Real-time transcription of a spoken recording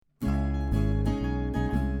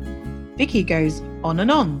Vicky goes on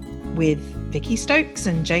and on with Vicky Stokes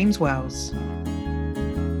and James Wells.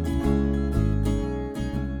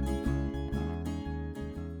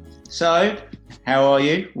 So, how are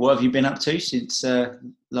you? What have you been up to since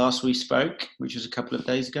last we spoke, which was a couple of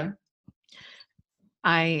days ago?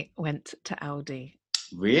 I went to Aldi.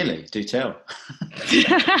 Really? Do tell.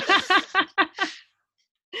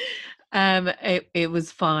 It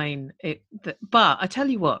was fine. But I tell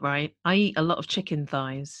you what, right? I eat a lot of chicken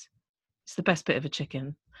thighs. It's the best bit of a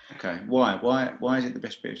chicken. Okay. Why is it the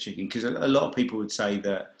best bit of chicken? Because a lot of people would say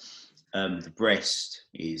that the breast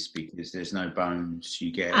is because there's no bones.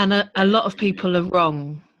 You get, and a lot of people are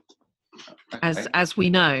wrong, okay. as we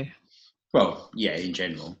know. Well, yeah, in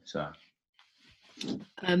general. So,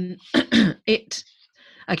 the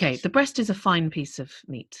breast is a fine piece of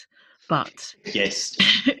meat, but yes,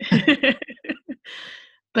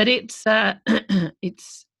 but it's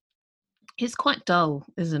quite dull,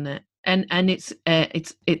 isn't it? And it's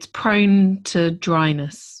prone to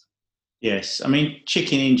dryness. yes. I mean,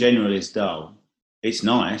 chicken in general is dull. It's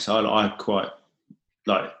nice. I quite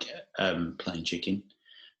like plain chicken,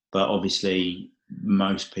 but obviously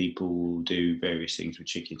most people do various things with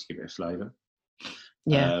chicken to give it a flavour.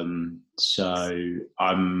 Yeah. So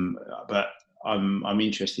I'm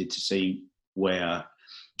interested to see where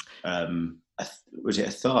was it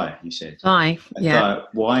a thigh? You said thigh. Yeah. Thigh.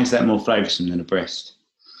 Why is that more flavoursome than a breast?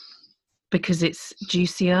 Because it's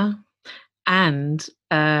juicier and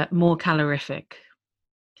more calorific.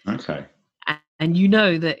 Okay. And you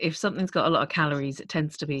know that if something's got a lot of calories, it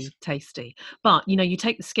tends to be tasty. But you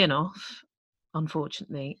take the skin off,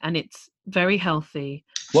 unfortunately, and it's very healthy.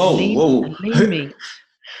 Whoa! Lean meat.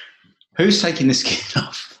 Who's taking the skin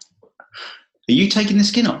off? Are you taking the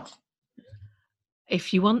skin off?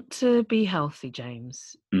 If you want to be healthy,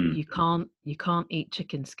 James, you can't eat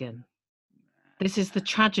chicken skin. This is the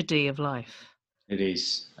tragedy of life. It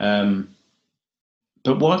is.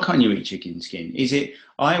 But why can't you eat chicken skin? Is it?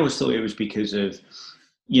 I always thought it was because of,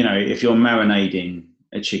 if you're marinating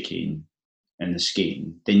a chicken and the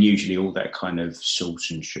skin, then usually all that kind of salt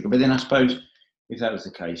and sugar. But then I suppose if that was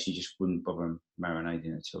the case, you just wouldn't bother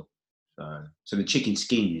marinating at all. So the chicken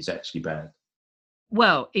skin is actually bad.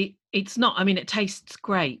 Well, it's not. I mean, it tastes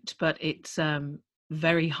great, but it's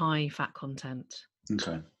very high fat content.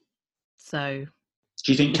 Okay. So,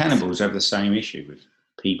 do you think cannibals have the same issue with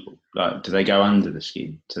people? Like, do they go under the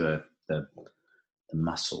skin to the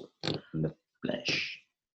muscle and the flesh?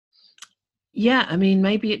 Yeah, I mean,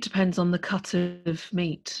 maybe it depends on the cut of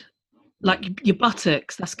meat. Like your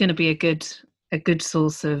buttocks, that's going to be a good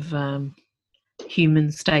source of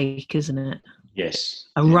human steak, isn't it? Yes.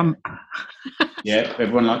 A rump. Yeah,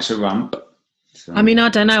 everyone likes a rump. So. I mean, I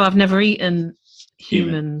don't know. I've never eaten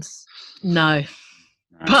humans. No.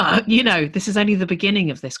 But, this is only the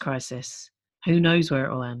beginning of this crisis. Who knows where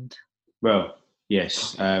it will end? Well,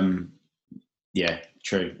 yes. Yeah,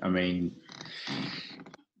 true. I mean,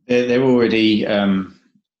 they're already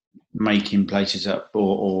making places up,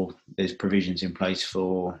 or there's provisions in place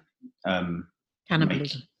for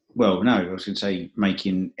cannibalism. Well, no, I was going to say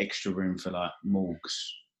making extra room for like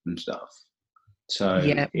morgues and stuff. So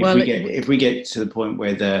yeah, if we get to the point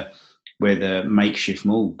where the makeshift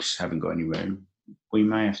morgues haven't got any room, we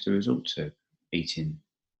may have to resort to eating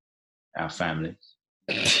our families.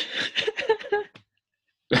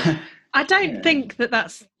 I don't think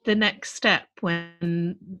that's the next step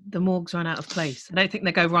when the morgues run out of place. I don't think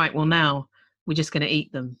they go, right, well, now we're just going to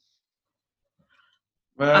eat them.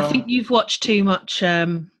 Well, I think you've watched too much,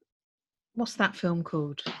 what's that film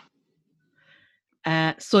called?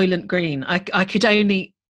 Soylent Green. I could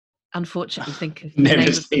only, unfortunately, think of the name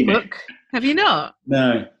of the book. Have you not?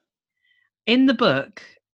 No. In the book...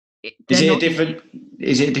 Is it a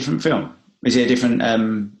different film? Is it a different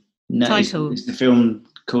title? Is the film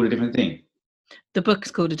called a different thing? The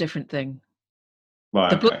book's called a different thing. Right.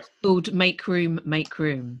 The book's called Make Room, Make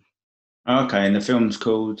Room. Okay, and the film's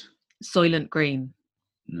called Soylent Green.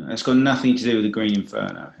 No, it's got nothing to do with the Green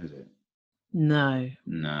Inferno, has it? No.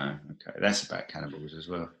 Okay, that's about cannibals as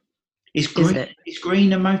well. Is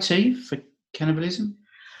green a motif for cannibalism?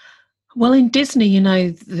 Well, in Disney,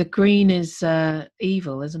 the green is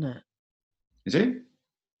evil, isn't it? Is it?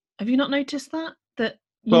 Have you not noticed that?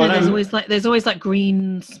 There's always like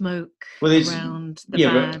green smoke around the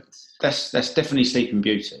bad. But that's definitely Sleeping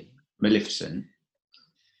Beauty, Maleficent,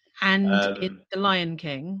 and in The Lion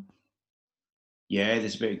King. Yeah,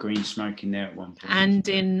 there's a bit of green smoke in there at one point. And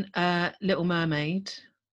in Little Mermaid.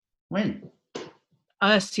 When?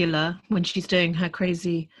 Ursula, when she's doing her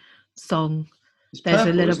crazy song. It's there's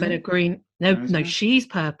purple, a little bit of green. No, she's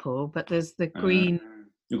purple, but there's the green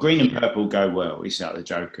The green and purple go well. It's like the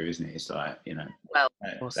Joker, isn't it? It's like, Well,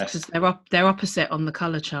 because they're opposite on the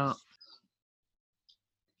colour chart.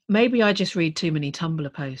 Maybe I just read too many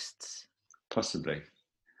Tumblr posts. Possibly.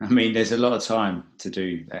 I mean, there's a lot of time to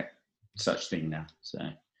do that such thing now. So,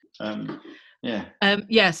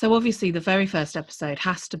 yeah. So obviously the very first episode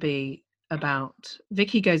has to be about,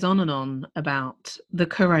 Vicky goes on and on about the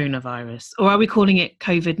coronavirus. Or are we calling it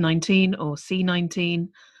COVID-19 or C-19?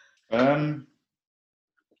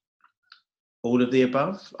 All of the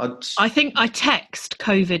above. I think I text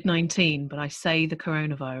COVID-19, but I say the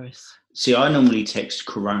coronavirus. See, I normally text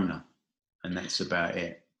Corona, and that's about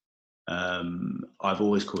it. I've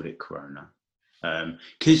always called it Corona.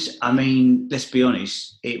 Because, I mean, let's be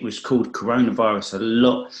honest, it was called coronavirus a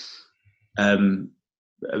lot,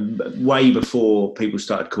 way before people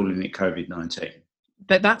started calling it COVID-19.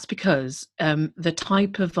 But that's because the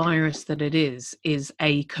type of virus that it is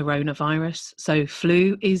a coronavirus. So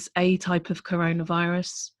flu is a type of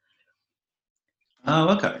coronavirus. Oh,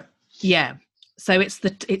 okay. Yeah. So it's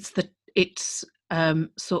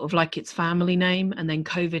sort of like its family name, and then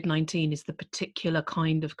COVID-19 is the particular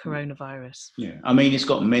kind of coronavirus. Yeah, I mean, it's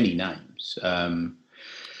got many names.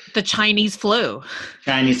 The Chinese flu.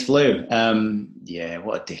 Chinese flu. Yeah,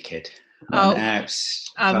 what a dickhead.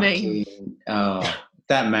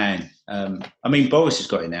 That man. I mean, Boris has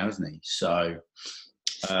got it now, hasn't he? So,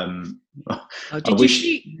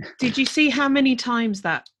 did you see how many times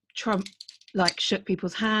that Trump shook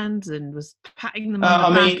people's hands and was patting them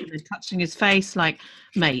on the back and then touching his face? Like,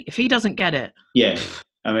 mate, if he doesn't get it. Yeah.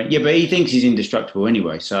 I mean, yeah, but he thinks he's indestructible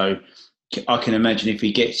anyway. So I can imagine if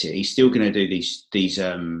he gets it, he's still going to do these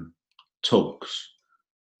talks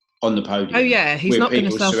on the podium. Oh yeah, he's not going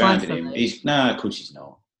to self-isolate. No, of course he's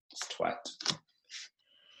not. It's twat.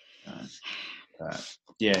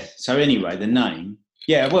 Yeah. So anyway, the name.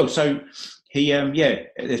 Yeah. Well, so he.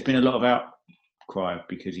 There's been a lot of outcry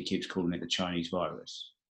because he keeps calling it the Chinese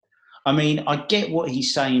virus. I mean, I get what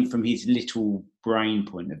he's saying from his little brain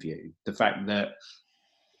point of view. The fact that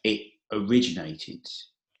it originated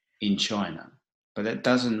in China, but that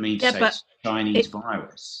doesn't mean to say it's Chinese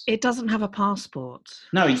virus. It doesn't have a passport.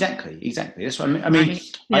 No, exactly. That's what I mean.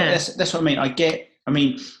 That's what I mean. I get. I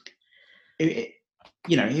mean,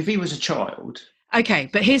 if he was a child. Okay,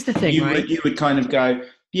 but here's the thing, right? You would kind of go,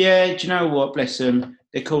 yeah, do you know what? Bless them.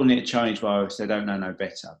 They're calling it a Chinese virus. They don't know no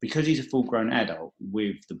better. Because he's a full-grown adult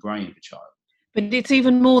with the brain of a child. But it's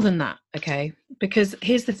even more than that, okay? Because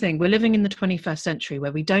here's the thing. We're living in the 21st century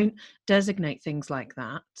where we don't designate things like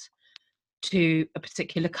that to a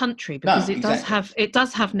particular country because it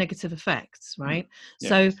does have negative effects, right? Yeah.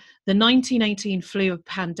 So the 1918 flu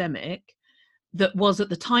pandemic that was at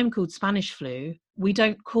the time called Spanish flu, we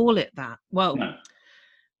don't call it that. Well, no.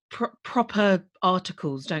 Proper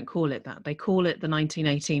articles don't call it that. They call it the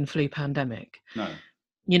 1918 flu pandemic. No.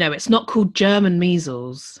 It's not called German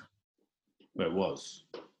measles. Well, it was.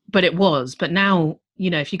 But now,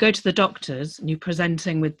 if you go to the doctors and you're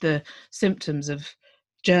presenting with the symptoms of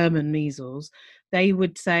German measles, they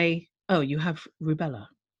would say, oh, you have rubella.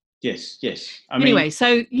 Yes. Anyway,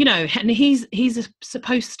 so, and he's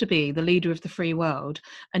supposed to be the leader of the free world,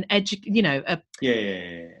 and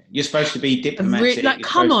Yeah. You're supposed to be diplomatic.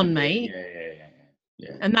 Come on, mate.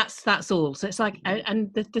 Yeah. And that's all. So it's like,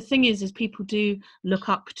 and the thing is people do look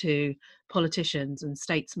up to politicians and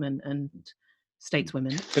statesmen and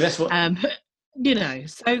stateswomen. But that's what,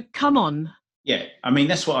 so come on. Yeah. I mean,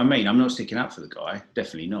 that's what I mean. I'm not sticking up for the guy.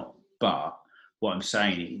 Definitely not. But what I'm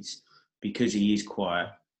saying is, because he is quite,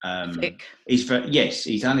 he's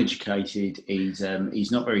uneducated. He's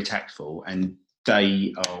not very tactful, and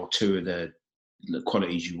they are two of the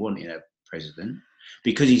qualities you want in a president.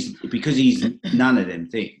 Because he's none of them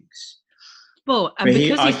things. Well, and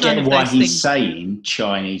because I get why he's saying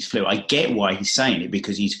Chinese flu. I get why he's saying it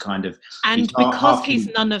because he's kind of, and because he's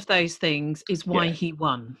none of those things is why he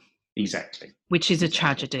won. Exactly, which is a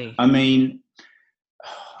tragedy. I mean,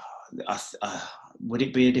 would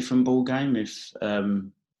it be a different ball game if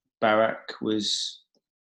Barack was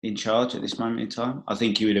in charge at this moment in time? I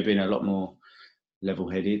think he would have been a lot more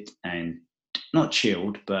level-headed and not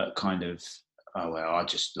chilled, but kind of, oh well, I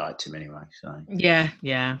just liked him anyway. So yeah,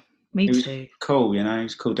 me too. Cool,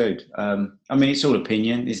 he's a cool dude. I mean, it's all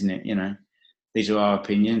opinion, isn't it? These are our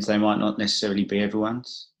opinions. They might not necessarily be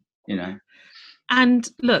everyone's. And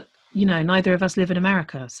look, neither of us live in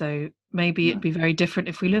America, so maybe it'd be very different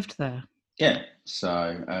if we lived there. Yeah.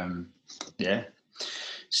 So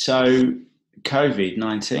So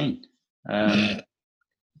COVID-19.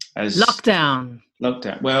 As lockdown.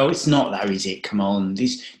 Well, it's not though, is it? Come on.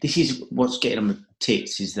 This is what's getting on the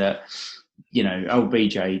tits, is that, old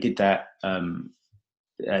BJ did that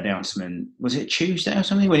announcement. Was it Tuesday or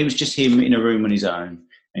something when it was just him in a room on his own?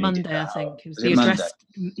 And Monday, I think. It was the Monday? address.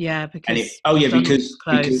 Yeah, And because because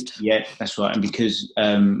closed. yeah, that's right. And because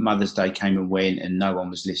Mother's Day came and went, and no one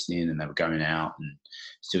was listening, and they were going out and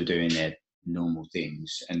still doing their normal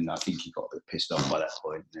things. And I think he got a bit pissed off by that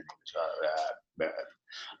point. And it was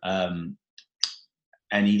like,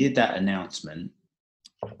 and he did that announcement.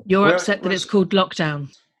 You're upset that it's called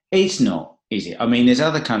lockdown. It's not, is it? I mean, there's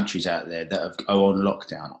other countries out there that are on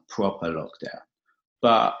lockdown, proper lockdown,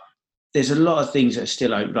 but there's a lot of things that are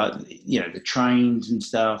still open, like, you know, the trains and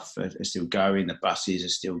stuff are still going, the buses are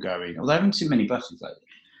still going. Although I haven't seen many buses lately.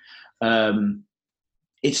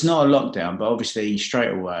 It's not a lockdown, but obviously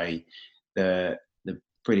straight away the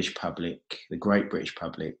British public, the great British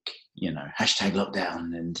public, you know, hashtag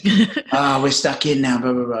lockdown and we're stuck in now,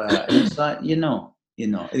 blah blah blah. And it's like you're not.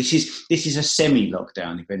 This is a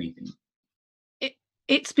semi-lockdown, if anything.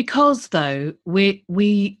 It's because though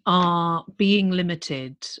we are being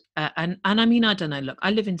limited, and I mean, I don't know. Look, I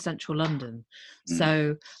live in central London,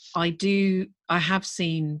 so I have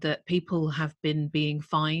seen that people have been being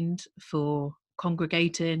fined for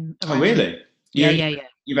congregating. Oh, really? Yeah.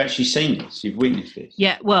 You've actually seen this. You've witnessed this.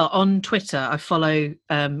 Yeah. Well, on Twitter, I follow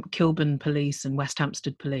Kilburn Police and West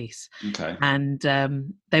Hampstead Police. Okay. And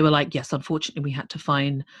they were like, yes, unfortunately, we had to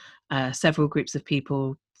fine several groups of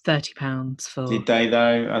people £30 for. Did they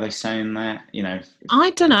though? Are they saying that? You know,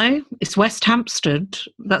 I don't know. It's West Hampstead.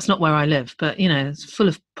 That's not where I live, but you know, it's full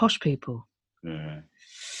of posh people. Yeah.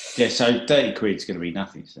 So 30 quid's going to be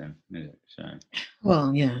nothing to them, is it? So.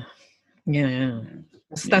 Well, yeah.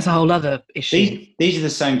 That's a whole other issue. These are the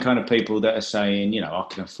same kind of people that are saying, you know, I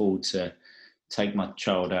can afford to take my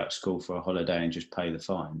child out of school for a holiday and just pay the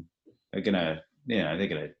fine. They're gonna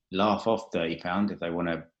laugh off £30 if they want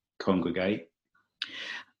to congregate.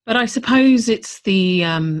 But I suppose it's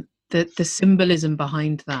the symbolism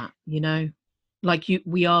behind that, you know, like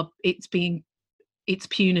it's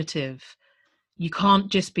punitive. You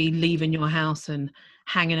can't just be leaving your house and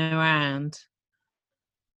hanging around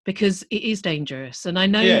because it is dangerous. And I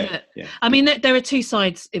know that, I mean, there are two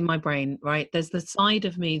sides in my brain, right? There's the side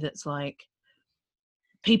of me that's like,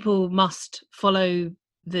 people must follow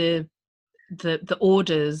the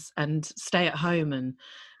orders and stay at home and,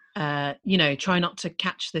 you know, try not to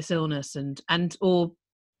catch this illness and or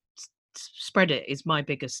spread it is my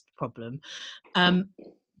biggest problem.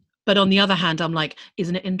 But on the other hand, I'm like,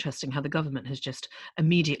 isn't it interesting how the government has just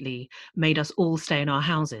immediately made us all stay in our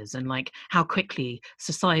houses, and like how quickly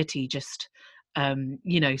society just,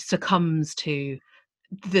 you know, succumbs to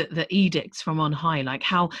the edicts from on high, like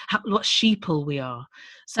how what sheeple we are.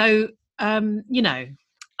 So, you know,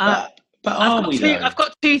 but I've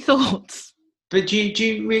got two thoughts. But do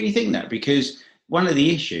you really think that? Because one of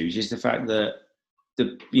the issues is the fact that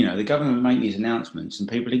the government make these announcements and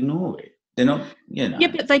people ignore it. They're not, you know. Yeah,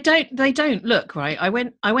 but they don't look, right. I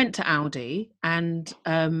went to Aldi and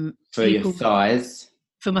for your thighs.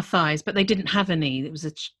 For my thighs, but they didn't have any. It was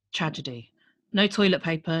a tragedy. No toilet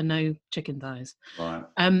paper, no chicken thighs. Right.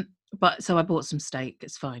 But so I bought some steak.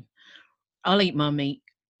 It's fine. I'll eat my meat.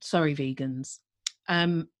 Sorry, vegans.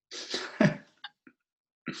 I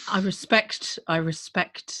respect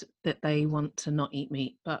that they want to not eat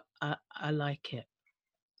meat, but I like it.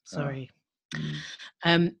 Sorry.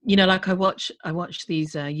 You know, like I watch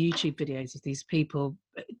these YouTube videos of these people,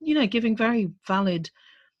 you know, giving very valid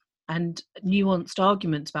and nuanced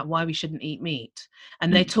arguments about why we shouldn't eat meat,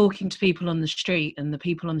 and they're talking to people on the street, and the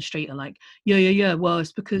people on the street are like, yeah, well,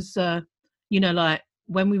 it's because you know, like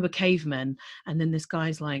when we were cavemen, and then this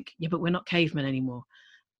guy's like, yeah, but we're not cavemen anymore.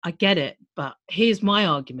 I get it, but here's my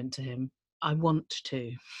argument to him. I want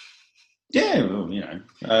to. Yeah, well, you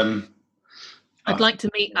know. I'd like to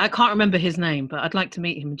meet, I can't remember his name, but I'd like to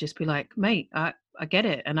meet him and just be like, mate, I get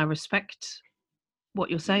it. And I respect what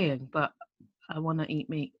you're saying, but I want to eat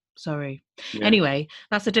meat. Sorry. Yeah. Anyway,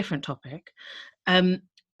 that's a different topic.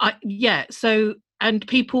 So, and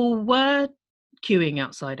people were queuing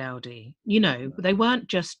outside Aldi, you know, they weren't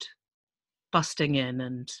just busting in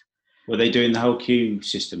and. Were they doing the whole queue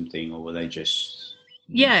system thing, or were they just?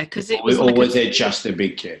 Yeah, because it was. Or was it just a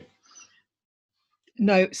big queue?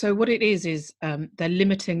 No, so what it is they're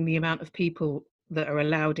limiting the amount of people that are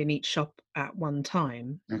allowed in each shop at one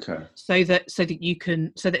time. Okay. So that you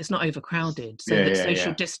can, so that it's not overcrowded, so that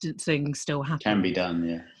social distancing still happens. Can be done,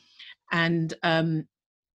 yeah. And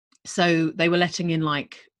so they were letting in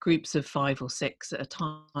like groups of 5 or 6 at a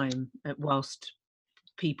time whilst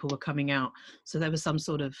people were coming out. So there was some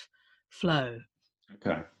sort of flow.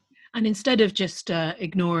 Okay. And instead of just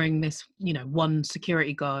ignoring this, you know, one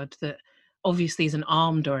security guard that obviously isn't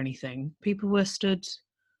armed or anything, people were stood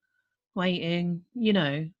waiting,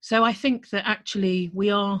 So I think that actually we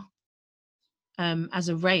are, as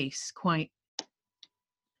a race, quite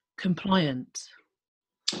compliant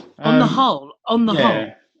on the whole.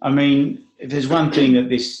 Yeah, I mean, if there's one thing that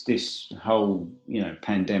this whole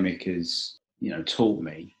pandemic has taught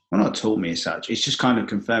me, well, not taught me as such, it's just kind of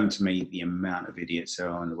confirmed to me the amount of idiots there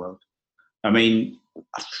are in the world. I mean,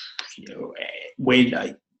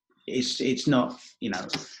 when it's not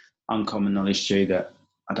uncommon knowledge to you that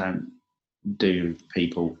I don't do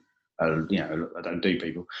people. I don't do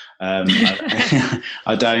people.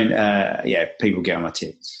 I don't. People get on my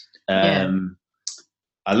tits.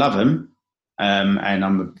 I love them, and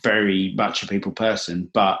I'm a very much a people person.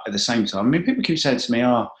 But at the same time, I mean, people keep saying to me,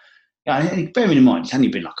 "Oh, bear in mind, it's only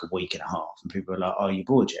been like a week and a half," and people are like, "Oh, you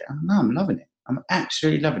bored yet?" No, I'm loving it. I'm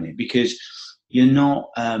absolutely loving it because you're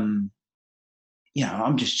not. I'm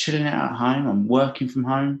just chilling out at home. I'm working from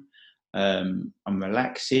home. I'm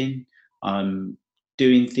relaxing. I'm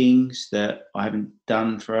doing things that I haven't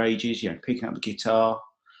done for ages. Picking up the guitar.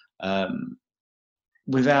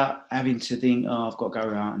 Without having to think, oh, I've got to go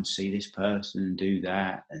out and see this person and do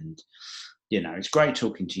that. And, it's great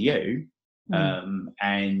talking to you. But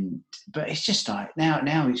it's just like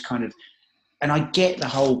now it's kind of, and I get the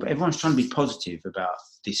whole, but everyone's trying to be positive about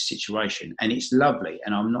this situation and it's lovely.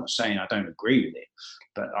 And I'm not saying I don't agree with it,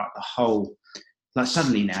 but like the whole, like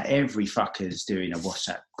suddenly now every fucker's doing a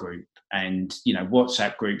WhatsApp group and,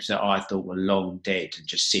 WhatsApp groups that I thought were long dead and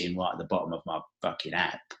just sitting right at the bottom of my fucking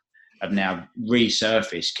app have now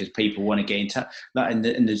resurfaced because people want to get in touch, like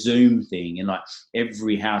in the Zoom thing, and like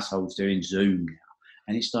every household's doing Zoom now,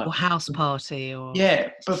 and it's like or house party, or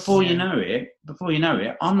before you know it,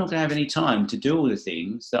 I'm not going to have any time to do all the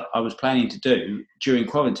things that I was planning to do during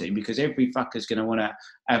quarantine because every fucker's going to want to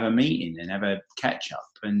have a meeting and have a catch up.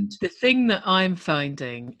 And the thing that I'm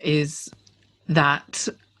finding is that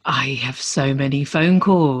I have so many phone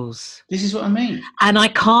calls. This is what I mean, and I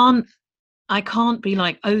can't be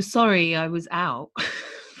like, oh, sorry, I was out,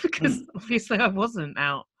 because obviously I wasn't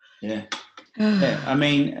out. Yeah. I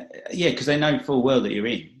mean, because they know full well that you're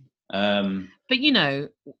in. But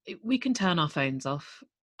we can turn our phones off,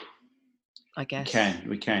 I guess.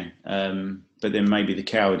 We can. But then maybe the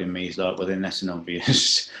coward in me is like, well, then that's an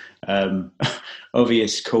obvious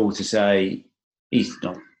call to say he's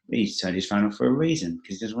turned his phone off for a reason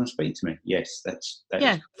because he doesn't want to speak to me. Yes, that's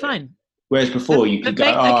fine. Whereas before you could go,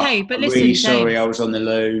 okay, but I'm listen, really James, sorry, I was on the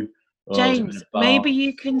loo. James, maybe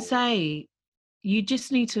you can say you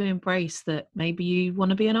just need to embrace that maybe you want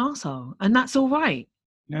to be an arsehole, and that's all right.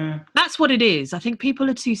 Yeah. That's what it is. I think people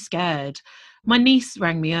are too scared. My niece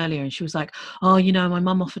rang me earlier and she was like, oh, my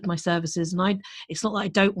mum offered my services and it's not that I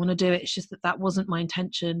don't want to do it. It's just that wasn't my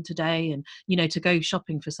intention today. And, to go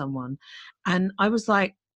shopping for someone. And I was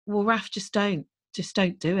like, well, Raf, just don't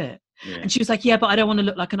do it. Yeah. And she was like, yeah, but I don't want to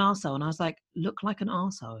look like an arsehole. And I was like, look like an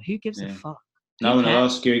arsehole. Who gives a fuck? No one will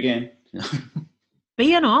ask you again.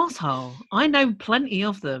 Be an arsehole. I know plenty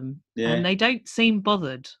of them and they don't seem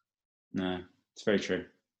bothered. No, it's very true.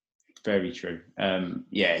 Very true.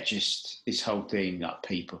 Just this whole thing, like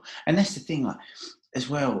people, and that's the thing, like as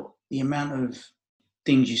well, the amount of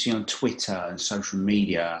things you see on Twitter and social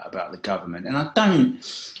media about the government. And I don't,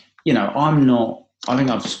 I'm not. I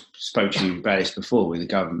think I've spoken to you about this before with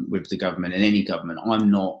the government and any government.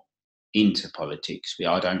 I'm not into politics.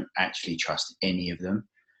 I don't actually trust any of them.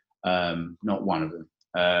 Not one of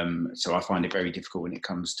them. So I find it very difficult when it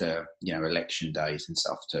comes to election days and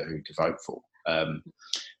stuff to who to vote for.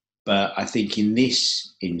 But I think in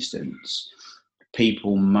this instance,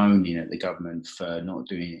 people moaning at the government for not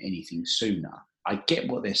doing anything sooner, I get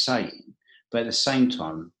what they're saying, but at the same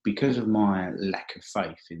time, because of my lack of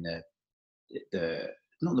faith in the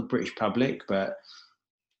not the British public, but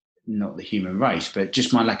not the human race, but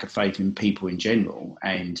just my lack of faith in people in general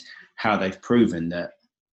and how they've proven that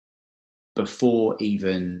before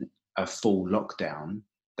even a full lockdown,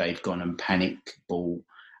 they've gone and panic bought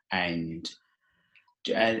and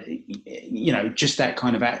just that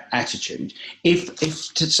kind of attitude. If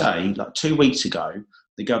to say, like 2 weeks ago,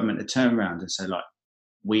 the government had turned around and said, like,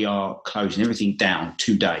 we are closing everything down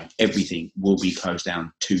today. Everything will be closed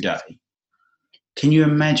down today. Can you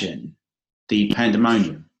imagine the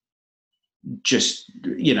pandemonium? Just,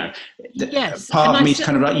 yes. Part of me is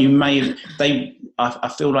kind of like I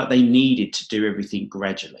feel like they needed to do everything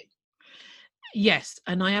gradually. Yes,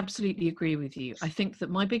 and I absolutely agree with you. I think that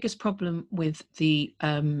my biggest problem with the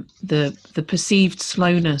perceived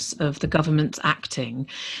slowness of the government's acting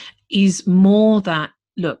is more that,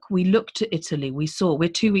 look, we looked at Italy, we're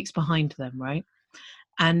 2 weeks behind them, right?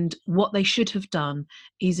 And what they should have done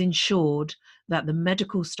is ensured that the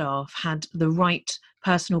medical staff had the right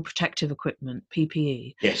personal protective equipment,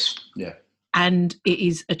 PPE. Yes, yeah. And it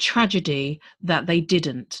is a tragedy that they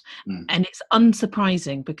didn't. And it's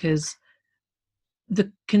unsurprising because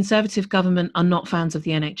the Conservative government are not fans of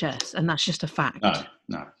the NHS, and that's just a fact.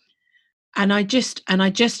 No. And I just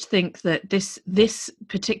think that this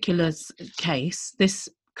particular case, this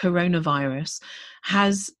coronavirus,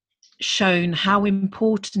 has shown how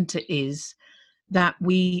important it is that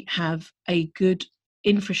we have a good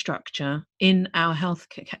infrastructure in our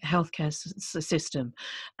healthcare system.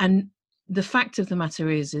 And the fact of the matter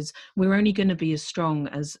is we're only going to be as strong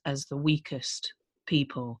as the weakest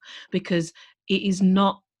people, because it is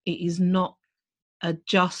not a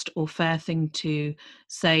just or fair thing to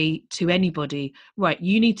say to anybody, right,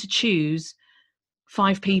 you need to choose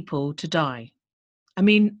 5 people to die. I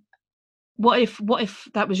mean, what if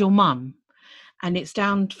that was your mum, and it's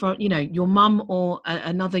down for, you know, your mum or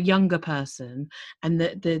another younger person, and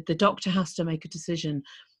the doctor has to make a decision.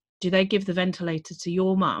 Do they give the ventilator to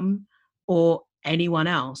your mum or anyone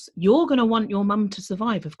else? You're going to want your mum to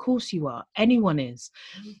survive. Of course you are. Anyone is.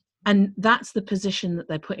 And that's the position that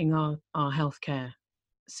they're putting our healthcare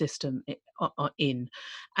system in.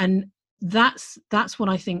 And that's what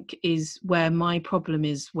I think is where my problem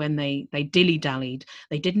is, when they dilly-dallied.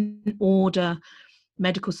 They didn't order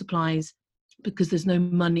medical supplies because there's no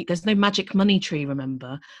money, there's no magic money tree,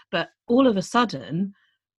 remember. But all of a sudden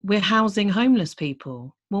we're housing homeless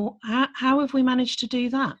people. Well, how have we managed to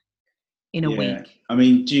do that in a week? I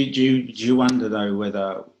mean, do you wonder though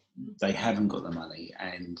whether they haven't got the money,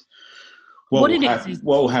 and what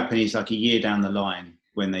will happen is, like, a year down the line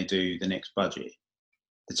when they do the next budget,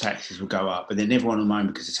 the taxes will go up, but then everyone will moan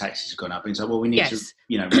because the taxes have gone up. And so, well, we need to,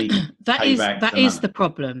 we need to that is the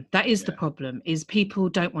problem. That is the problem, is people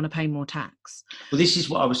don't want to pay more tax. Well, this is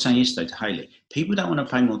what I was saying yesterday to Hayley. People don't want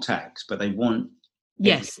to pay more tax, but they want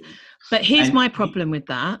everything. But here's my problem with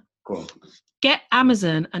that. Go on. Get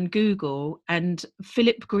Amazon and Google and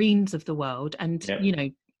Philip Greens of the world, and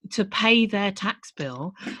to pay their tax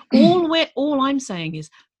bill. All I'm saying is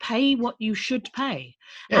pay what you should pay.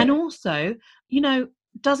 And also,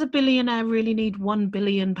 does a billionaire really need £1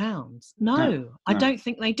 billion? No, I don't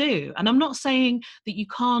think they do. And I'm not saying that you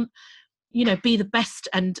can't, be the best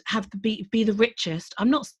and have be the richest. I'm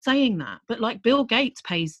not saying that. But like Bill Gates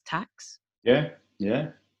pays tax. Yeah.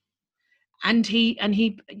 And he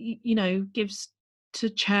gives to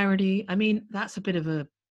charity. I mean, that's a bit of a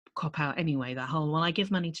cop out anyway, that whole, well, I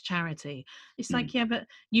give money to charity. It's like, yeah, but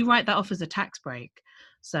you write that off as a tax break.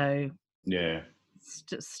 So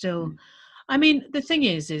still, I mean, the thing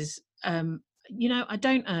is I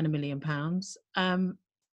don't earn £1 million, and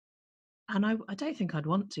I don't think I'd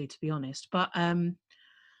want to be honest, but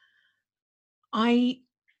I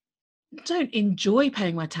don't enjoy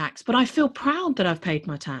paying my tax, but I feel proud that I've paid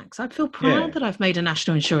my tax. I feel proud that I've made a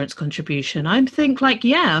national insurance contribution. I think like,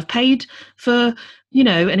 I've paid for,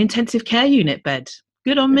 an intensive care unit bed.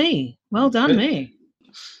 Good on me. Well done, me.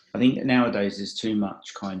 I think nowadays there's too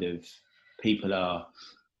much kind of, people are,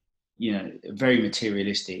 very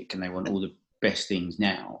materialistic, and they want all the best things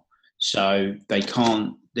now. So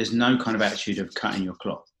there's no kind of attitude of cutting your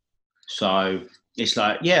cloth. So it's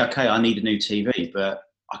like, okay, I need a new TV, but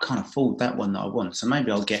I can't afford that one that I want. So maybe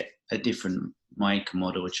I'll get a different make,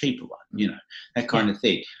 model, a cheaper one, that kind of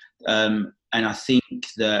thing. And I think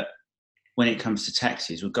that when it comes to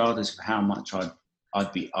taxes, regardless of how much I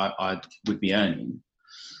would be earning,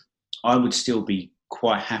 I would still be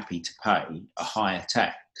quite happy to pay a higher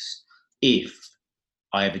tax if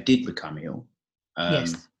I ever did become ill.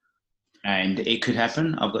 And it could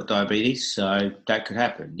happen. I've got diabetes, so that could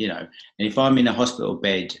happen, And if I'm in a hospital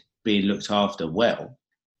bed being looked after well,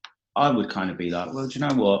 I would kind of be like, well, do you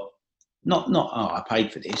know what? Not I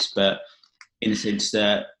paid for this, but in the sense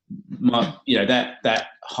that that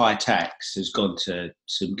high tax has gone to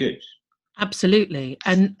some good. Absolutely.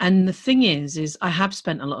 And the thing is I have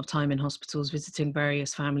spent a lot of time in hospitals visiting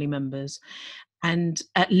various family members, and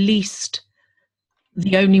at least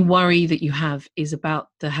the only worry that you have is about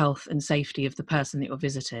the health and safety of the person that you're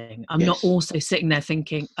visiting. I'm not also sitting there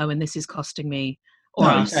thinking, oh, and this is costing me or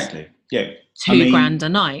us exactly. Yeah. $2,000 a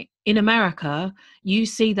night. In America, you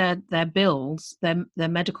see their bills, their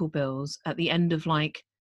medical bills at the end of like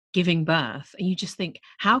giving birth, and you just think,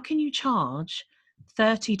 how can you charge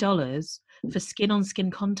 $30 for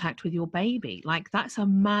skin-on-skin contact with your baby? Like, that's a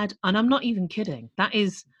mad, and I'm not even kidding. That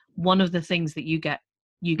is one of the things that you get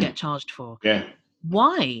charged for. Yeah.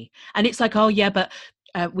 Why? And it's like, oh yeah, but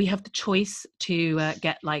we have the choice to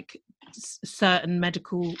get like certain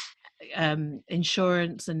medical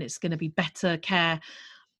insurance, and it's going to be better care.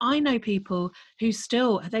 I know people who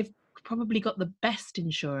they've probably got the best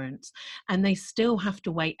insurance, and they still have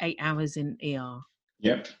to wait 8 hours in ER.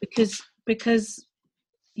 Yep. Because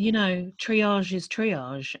triage is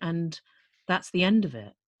triage, and that's the end of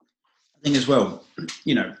it. I think as well,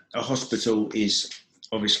 a hospital is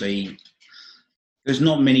obviously, there's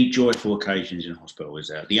not many joyful occasions in hospital, is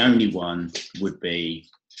there? The only one would be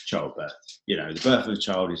childbirth. The birth of a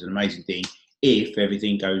child is an amazing thing if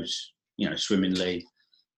everything goes, swimmingly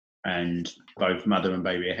and both mother and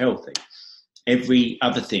baby are healthy. Every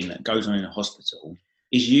other thing that goes on in a hospital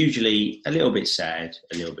is usually a little bit sad,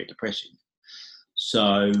 a little bit depressing.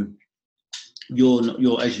 So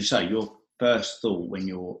you're as you say, your first thought when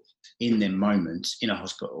you're in them moments in a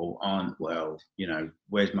hospital aren't, well,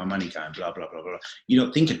 where's my money going, blah, blah, blah, blah. You're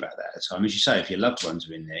not thinking about that at the time. As you say, if your loved ones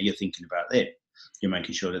are in there, you're thinking about them. You're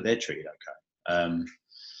making sure that they're treated okay.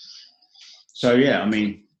 So, yeah, I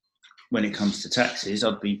mean, when it comes to taxes,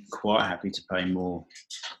 I'd be quite happy to pay more,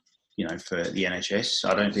 for the NHS.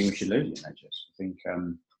 I don't think we should lose the NHS.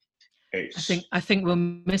 I think we'll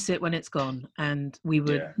miss it when it's gone, and we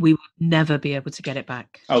would never be able to get it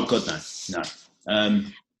back. Oh God, no.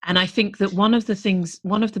 And I think that one of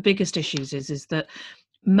the biggest issues is that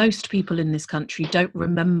most people in this country don't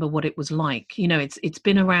remember what it was like. It's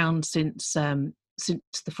been around since the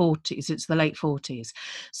 40s, it's the late 40s.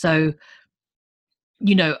 So,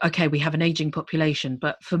 okay, we have an aging population,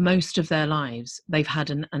 but for most of their lives, they've had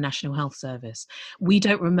a national health service. We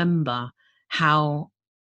don't remember how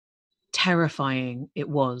terrifying it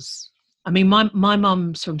was. I mean, my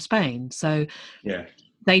mum's from Spain, so yeah.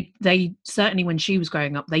 They certainly, when she was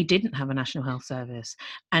growing up, they didn't have a national health service.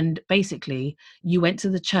 And basically, you went to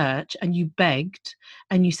the church and you begged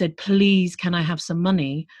and you said, please, can I have some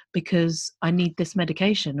money because I need this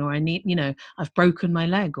medication, or I need, I've broken my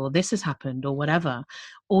leg, or this has happened, or whatever.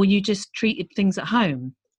 Or you just treated things at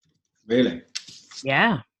home. Really?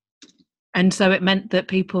 Yeah. And so it meant that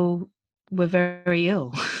people were very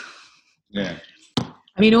ill. Yeah.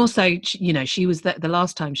 I mean, also, she was the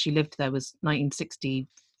last time she lived there was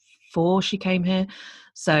 1964. She came here,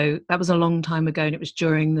 so that was a long time ago, and it was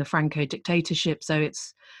during the Franco dictatorship. So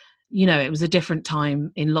it's, it was a different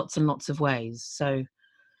time in lots and lots of ways. So,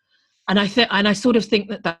 and I sort of think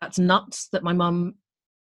that that's nuts that my mum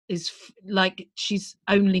is like, she's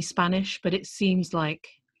only Spanish, but it seems like,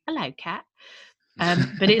 hello, cat.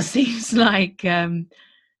 But it seems like.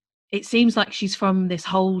 It seems like she's from this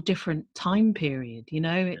whole different time period,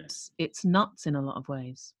 it's nuts in a lot of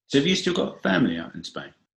ways. So have you still got family out in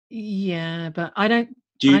Spain? Yeah, but I don't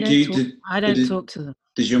talk to them.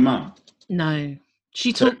 Does your mum? No.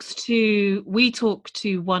 We talk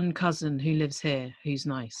to one cousin who lives here, who's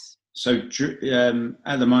nice. So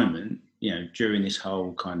at the moment, during this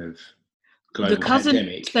whole kind of global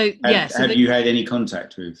pandemic, have you had any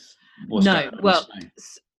contact with what's going on in Spain?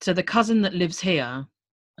 So the cousin that lives here,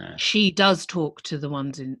 she does talk to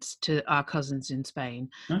to our cousins in Spain.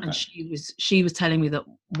 Okay. And she was telling me that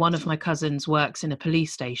one of my cousins works in a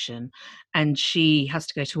police station, and she has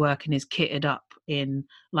to go to work and is kitted up in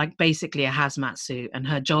like basically a hazmat suit, and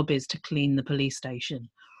her job is to clean the police station.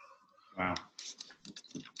 Wow.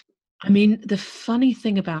 I mean, the funny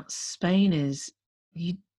thing about Spain is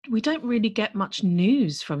we don't really get much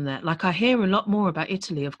news from there. Like, I hear a lot more about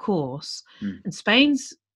Italy, of course, and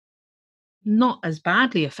Spain's not as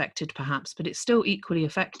badly affected perhaps, but it's still equally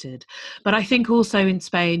affected. But I think also in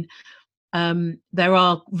Spain, there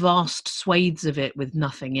are vast swathes of it with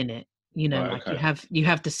nothing in it. You have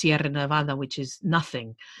the Sierra Nevada, which is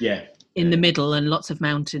nothing. Yeah. In the middle, and lots of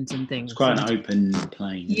mountains and things. It's quite an open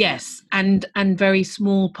plain. Yes, and very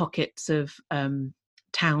small pockets of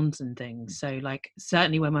towns and things. So, like,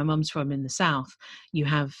 certainly where my mum's from in the south, you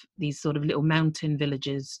have these sort of little mountain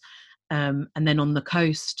villages, and then on the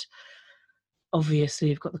coast, obviously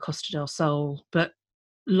you've got the Costa del Sol, but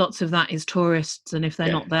lots of that is tourists, and if they're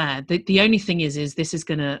not there, the only thing is this is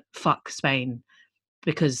going to fuck Spain,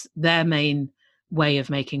 because their main way of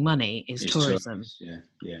making money is tourism.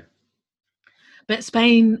 Yeah. But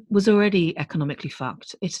Spain was already economically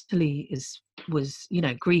fucked. Italy was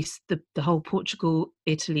Greece, the whole Portugal,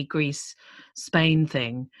 Italy, Greece, Spain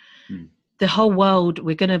thing. The whole world,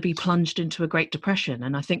 we're going to be plunged into a Great Depression,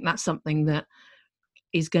 and I think that's something that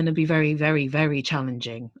is going to be very, very, very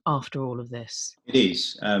challenging after all of this. It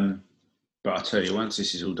is. But I tell you, once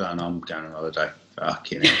this is all done, I'm going on holiday.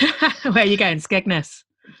 Fucking hell. Where are you going? Skegness?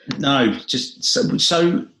 No, just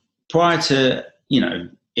so prior to,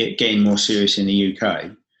 it getting more serious in the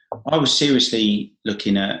UK, I was seriously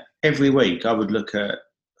looking at, every week I would look at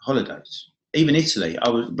holidays. Even Italy.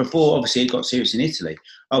 Before obviously it got serious in Italy,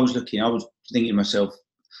 I was thinking to myself,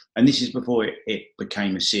 and this is before it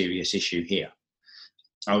became a serious issue here.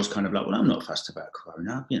 I was kind of like, well, I'm not fussed about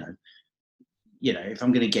Corona, if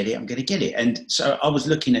I'm going to get it, I'm going to get it. And so I was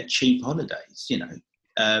looking at cheap holidays,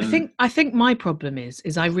 I think my problem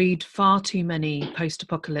is I read far too many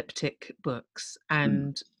post-apocalyptic books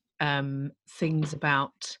and things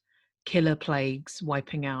about killer plagues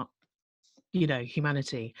wiping out,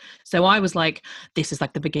 humanity. So I was like, this is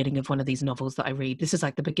like the beginning of one of these novels that I read. This is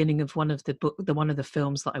like the beginning of one of the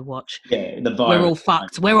films that I watch. Yeah, the virus. We're all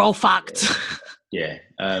fucked. We're all fucked. Yeah.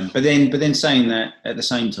 But then saying that at the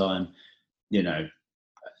same time,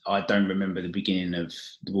 I don't remember the beginning of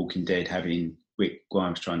The Walking Dead having Rick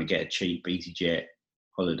Grimes trying to get a cheap EasyJet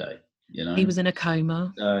holiday. He was in a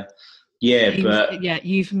coma.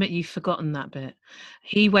 You've forgotten that bit.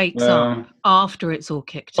 He wakes up after it's all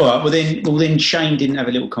kicked off. All right. Well, then Shane didn't have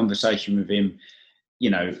a little conversation with him,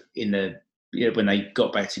 when they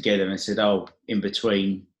got back together and said, "Oh, in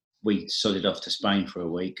between, we sodded off to Spain for a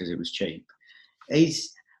week because it was cheap."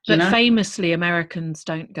 Famously, Americans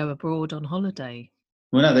don't go abroad on holiday.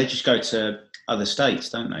 Well, no, they just go to other states,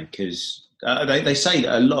 don't they? Because they say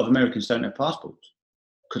that a lot of Americans don't have passports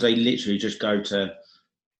because they literally just go to,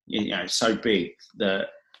 it's so big that,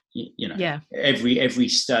 every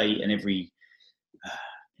state and every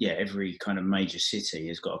kind of major city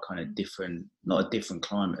has got a kind of different, not a different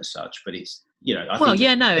climate as such, but it's, absolutely.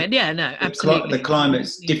 The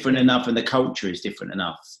climate's different enough and the culture is different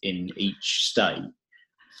enough in each state.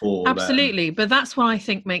 Absolutely, but that's what I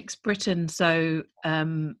think makes Britain so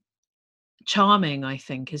charming. I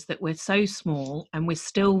think is that we're so small and we're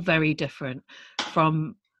still very different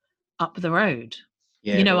from up the road.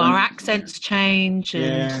 Our accents change,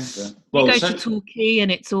 and you go to Torquay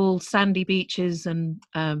and it's all sandy beaches and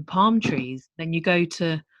palm trees. Then you go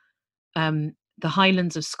to the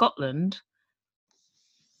Highlands of Scotland,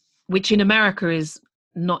 which in America is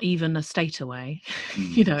not even a state away.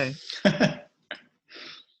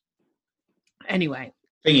 Anyway,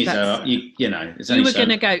 thing is, though, you were going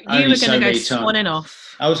to go swanning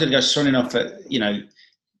off. I was going to go swanning off at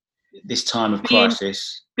this time of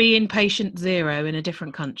crisis. Being patient zero in a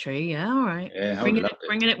different country, yeah, all right. Yeah,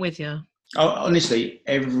 bringing it with you. Honestly,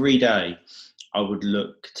 every day I would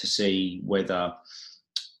look to see whether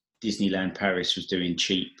Disneyland Paris was doing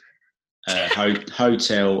cheap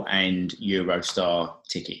hotel and Eurostar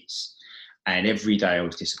tickets. And every day I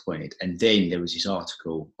was disappointed. And then there was this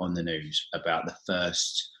article on the news about the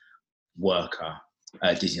first worker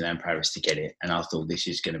at Disneyland Paris to get it. And I thought, this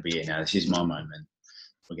is going to be it now. This is my moment.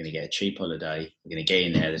 We're going to get a cheap holiday. We're going to get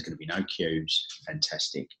in there. There's going to be no queues.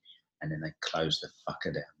 Fantastic. And then they closed the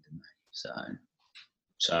fucker down, didn't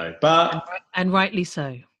they? But and rightly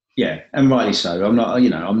so. Yeah, and rightly so. I'm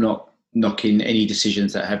not knocking any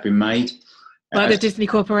decisions that have been made. By the Disney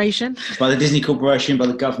Corporation? By the Disney Corporation, by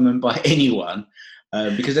the government, by anyone.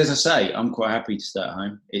 Because as I say, I'm quite happy to stay at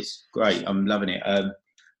home. It's great. I'm loving it.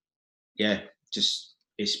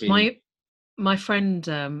 It's been... My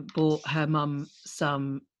friend bought her mum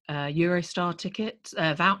some Eurostar tickets,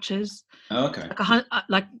 vouchers. Oh, okay.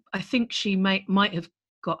 I think she might have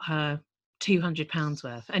got her £200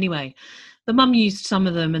 worth. Anyway, the mum used some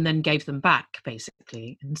of them and then gave them back,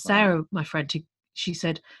 basically. And Sarah, my friend, she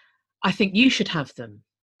said, I think you should have them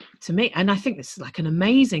to me. And I think this is like an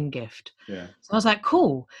amazing gift. Yeah. So I was like,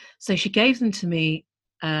 cool. So she gave them to me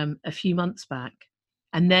a few months back.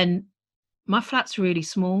 And then my flat's really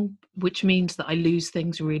small, which means that I lose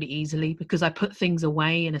things really easily because I put things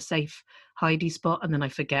away in a safe hidey spot and then I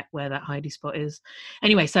forget where that hidey spot is.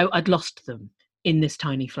 Anyway, so I'd lost them in this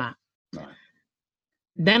tiny flat. Right.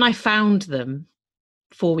 Then I found them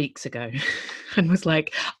 4 weeks ago and was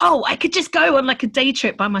like, oh, I could just go on like a day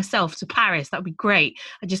trip by myself to Paris. That would be great.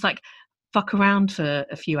 I just like fuck around for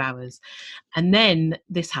a few hours. And then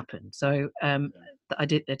this happened. So I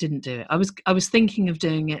didn't do it. I was thinking of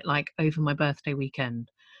doing it like over my birthday weekend,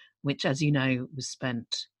 which, as you know, was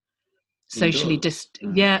spent socially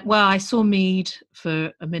Yeah. Well, I saw Mead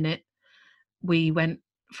for a minute. We went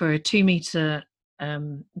for a 2 meter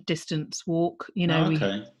distance walk. We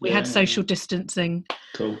had social distancing.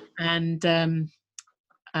 Cool. And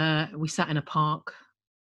we sat in a park.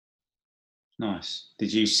 Nice.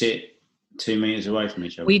 Did you sit 2 meters away from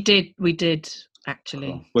each other? We did actually.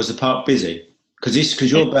 Cool. Was the park busy? Because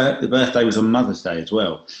the birthday was on Mother's Day as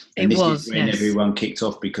well. And this is when everyone kicked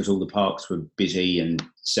off because all the parks were busy and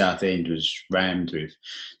Southend was rammed with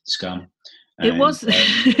scum. It was.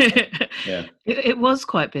 Yeah. It was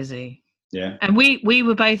quite busy. Yeah. And we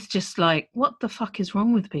were both just like, what the fuck is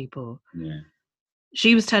wrong with people? Yeah.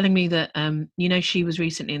 She was telling me that, she was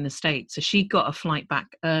recently in the States. So she got a flight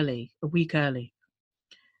back early, a week early.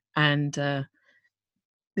 And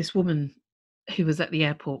this woman who was at the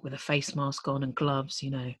airport with a face mask on and gloves,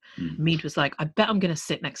 Mm. Mead was like, I bet I'm going to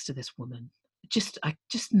sit next to this woman. I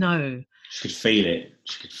just know. She could feel it.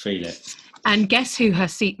 She could feel it. And guess who her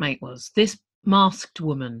seatmate was? This masked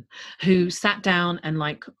woman who sat down and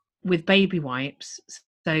like with baby wipes.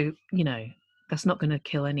 So, that's not going to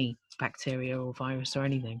kill any bacteria or virus or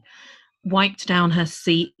anything. Wiped down her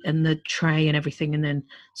seat and the tray and everything, and then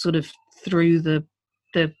sort of threw the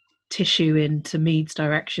tissue into Mead's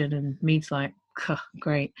direction, and Mead's like,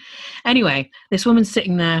 great. Anyway, this woman's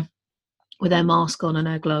sitting there with her mask on and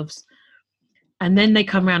her gloves, and then they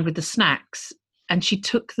come around with the snacks, and she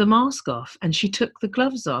took the mask off and she took the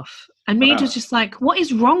gloves off, and Mead was just like, what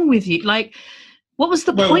is wrong with you? Like, what was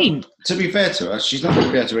the point? To be fair to her, she's not going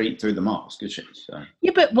to be able to eat through the mask, is she? So.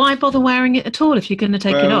 Yeah, but why bother wearing it at all if you're going to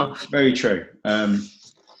take it off? Very true.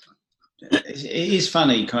 It is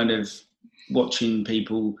funny kind of watching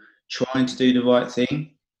people trying to do the right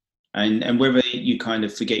thing, and whether you kind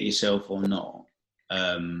of forget yourself or not.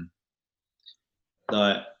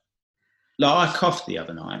 Like I coughed the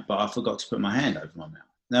other night, but I forgot to put my hand over my mouth.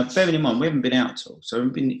 Now, bearing in mind, we haven't been out at all, so we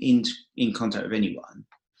haven't been in contact with anyone.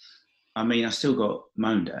 I mean, I still got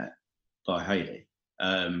moaned at by Hayley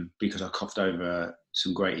because I coughed over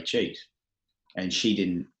some grated cheese, and she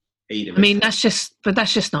didn't eat it. I mean, that's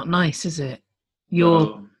just not nice, is it?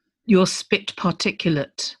 Your spit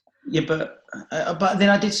particulate. Yeah, but then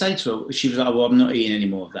I did say to her, she was like, "Well, I'm not eating any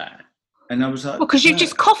more of that," and I was like, "Well, because you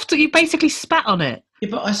just coughed, you basically spat on it." Yeah,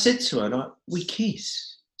 but I said to her, like, we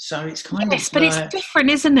kiss, so it's kind of. Yes, but it's different,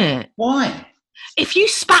 isn't it? Why? If you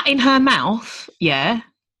spat in her mouth, yeah.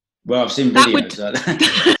 Well, I've seen videos like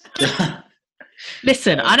that.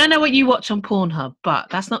 Listen, I don't know what you watch on Pornhub, but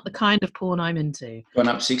that's not the kind of porn I'm into. Gone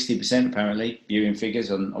up 60% apparently, viewing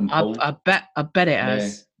figures on porn. I bet it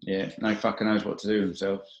has. Yeah, no fucker knows what to do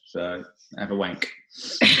himself, so have a wank.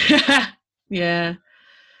 Yeah.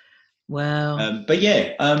 Well. But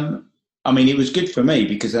yeah, I mean, it was good for me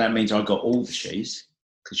because that means I got all the cheese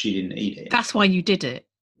because she didn't eat it. That's why you did it.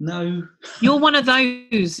 No. You're one of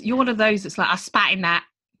those that's like, I spat in that.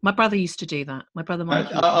 My brother used to do that. My brother Mike.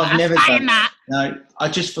 I've never done that. No, I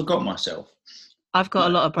just forgot myself. I've got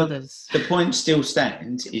a lot of brothers. The point still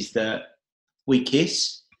stands is that we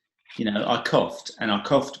kiss. I coughed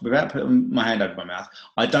without putting my hand over my mouth.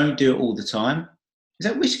 I don't do it all the time. Is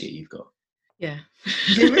that whiskey you've got? Yeah.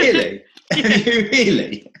 Is it really? You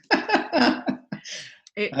really?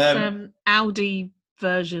 It's Audi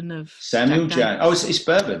version of Samuel Jack. Oh, it's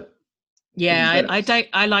bourbon. Yeah,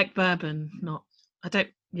 I like bourbon.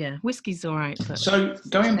 Yeah, whiskey's all right. But so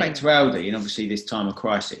going back to Aldi, and obviously this time of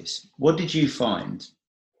crisis, what did you find?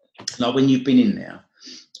 Like when you've been in there,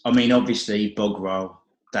 I mean, obviously bog roll,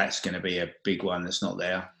 that's going to be a big one that's not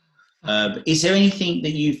there. Is there anything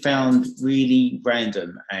that you found really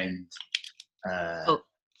random and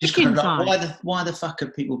just kind of like, why the fuck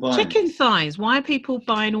are people buying chicken thighs? Why are people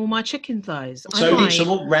buying all my chicken thighs? So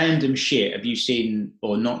what random shit have you seen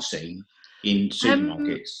or not seen in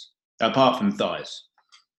supermarkets apart from thighs?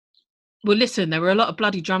 Well, listen, there were a lot of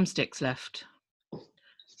bloody drumsticks left.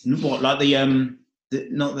 What, like the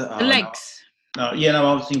legs? No, yeah, no,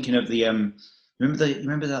 I was thinking of the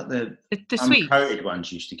remember that the sweet uncoated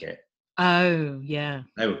ones you used to get. Oh yeah,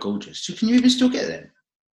 they were gorgeous. So can you even still get them?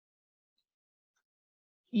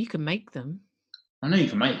 You can make them. I know you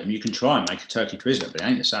can make them. You can try and make a turkey twizzler, but it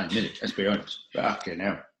ain't the same, is it? Let's be honest. But okay,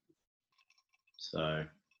 now. So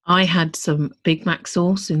I had some Big Mac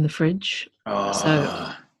sauce in the fridge. Oh.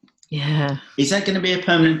 So yeah. Is that going to be a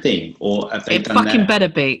permanent thing, or have they done that? It fucking better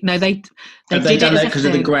be. No, they have they done that because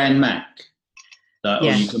of the Grand Mac? Like,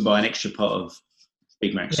 yeah. Or you can buy an extra pot of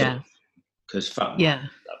Big Mac sauce. Yeah. Because fuck, yeah,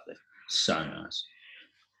 lovely, so nice.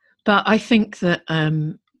 But I think that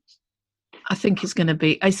I think it's going to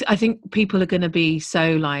be. I think people are going to be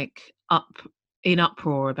so like in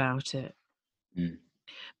uproar about it.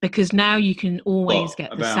 Because now you can always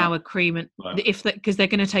get the sour cream, and because they're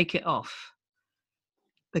going to take it off.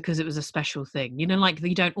 Because it was a special thing, like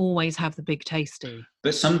you don't always have the big tasty.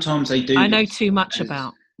 But sometimes they do. I know too much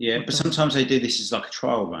about. Yeah, but sometimes they do this as like a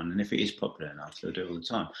trial run, and if it is popular enough, they'll do it all the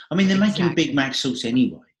time. I mean, they're making Big Mac sauce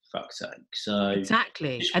anyway. Fuck's sake! So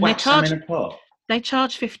exactly, and they charge them in a pot. They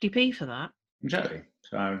charge 50p for that. Exactly.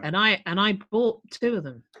 So and I bought 2 of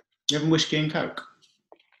them. You having whiskey and coke?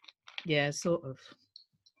 Yeah, sort of.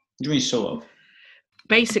 What do you mean, sort of?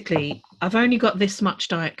 Basically, I've only got this much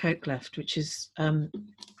Diet Coke left, which is, most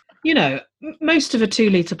of a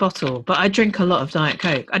 2-litre bottle, but I drink a lot of Diet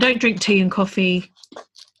Coke. I don't drink tea and coffee.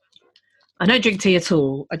 I don't drink tea at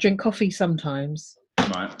all. I drink coffee sometimes.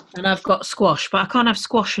 Right. And I've got squash, but I can't have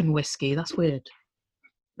squash and whiskey. That's weird.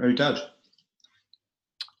 Who does?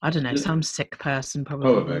 I don't know, some sick person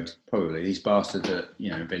probably. Probably these bastards that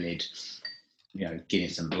invented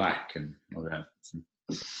Guinness and Black and all that.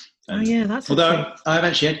 Oh yeah, that's a although treat. I've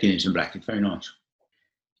actually had Guinness and Black. It's very nice.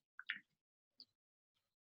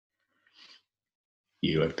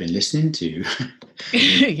 You have been listening to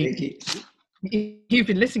Vicky. You've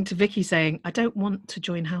been listening to Vicky saying, I don't want to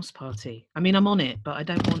join House Party. I mean, I'm on it, but I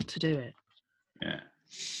don't want to do it. Yeah.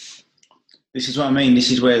 This is what I mean.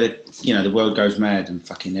 This is where the world goes mad and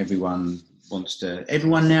fucking everyone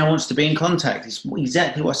now wants to be in contact. It's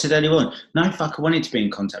exactly what I said earlier on. No fucker wanted to be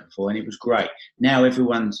in contact before and it was great. Now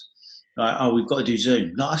everyone's like, oh, we've got to do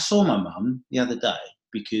Zoom. Like I saw my mum the other day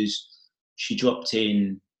because she dropped at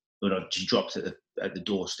the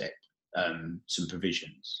doorstep some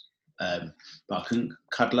provisions. But I couldn't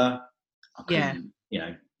cuddle her. I couldn't,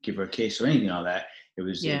 give her a kiss or anything like that. It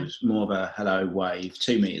was more of a hello wave,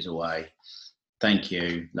 2 meters away. Thank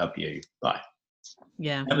you, love you, bye.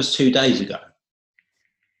 Yeah. That was 2 days ago.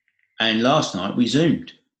 And last night we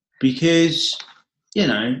Zoomed because,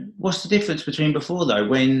 what's the difference between before though?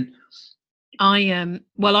 When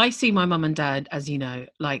I see my mum and dad, as you know,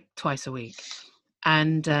 like twice a week.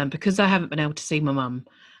 And because I haven't been able to see my mum,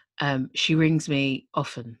 she rings me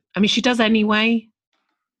often. I mean, she does anyway.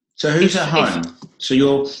 So who's at home? So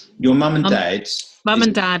your mum and dad's? Mum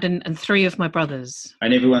and dad and 3 of my brothers.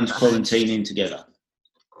 And everyone's quarantining together?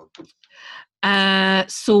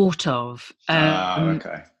 Sort of.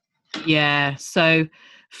 Okay. Yeah. So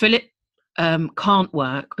Philip can't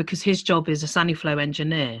work because his job is a Saniflow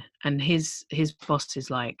engineer, and his boss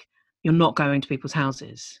is like, you're not going to people's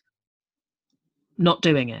houses. Not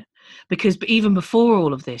doing it. Because even before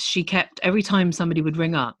all of this, she kept, every time somebody would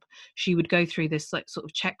ring up, she would go through this like sort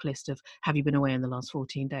of checklist of, have you been away in the last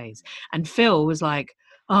 14 days? And Phil was like,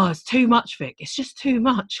 oh, it's too much, Vic. It's just too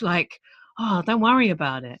much. Like, oh, don't worry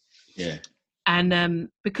about it. Yeah. And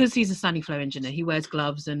because he's a Saniflow engineer, he wears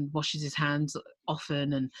gloves and washes his hands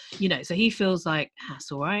often. And, so he feels like,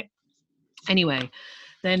 that's all right. Anyway,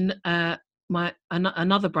 then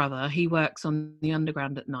another brother, he works on the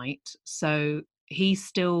underground at night. So he's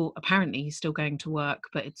still going to work,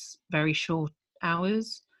 but it's very short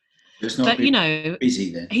hours. It's not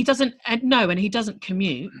busy then. He doesn't and he doesn't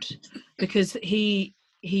commute because he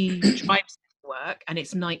drives to work and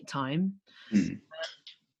it's nighttime.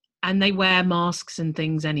 And they wear masks and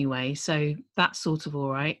things anyway, so that's sort of all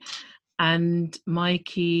right. And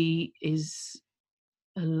Mikey is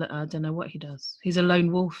I don't know what he does. He's a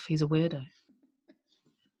lone wolf. He's a weirdo.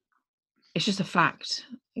 It's just a fact.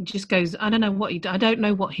 It just goes, I don't know what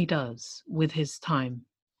he does with his time.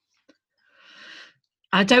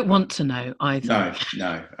 I don't want to know either.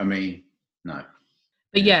 No. I mean, no.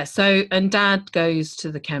 But yeah, so, and Dad goes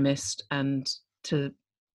to the chemist and to,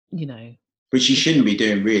 Which he shouldn't be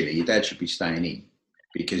doing really. Your dad should be staying in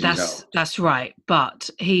because he's old. That's right. But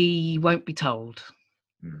he won't be told.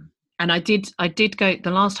 And I did go,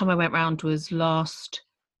 the last time I went round was last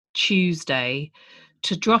Tuesday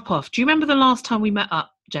to drop off. Do you remember the last time we met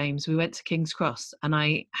up, James? We went to King's Cross and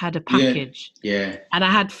I had a package. Yeah. And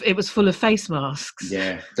it was full of face masks.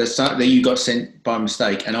 Yeah. That you got sent by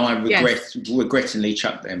mistake and I regrettingly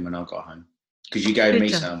chucked them when I got home because you gave me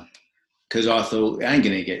some. Because I thought, it ain't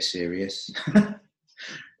going to get serious.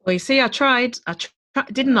 Well, you see, I tried,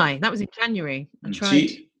 didn't I? That was in January. I tried.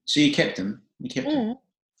 So you kept them? You kept them?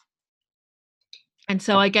 And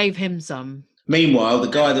so I gave him some. Meanwhile, the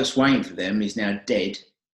guy that's waiting for them is now dead.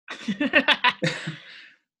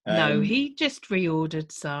 No, he just reordered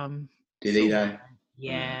some. Did he though?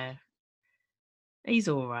 Yeah. He's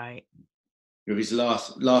all right. With his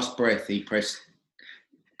last breath, he pressed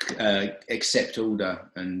accept order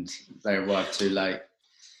and they arrived too late.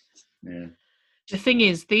 Yeah. The thing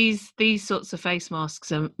is, these sorts of face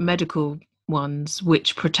masks are medical ones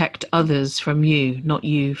which protect others from you, not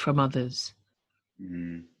you from others.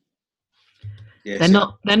 Yeah, they're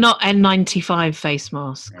not N95 face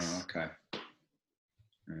masks. Oh, okay.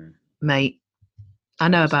 Mate, I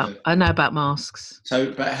know about masks.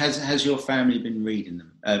 So, but has your family been reading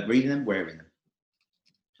them, wearing them?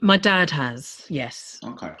 My dad has, yes.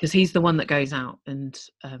 Okay. Because he's the one that goes out and.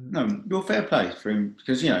 No, you're fair play for him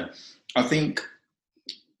because I think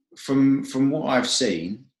from what I've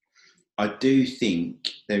seen, I do think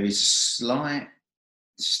there is a slight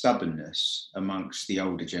stubbornness amongst the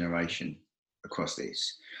older generation across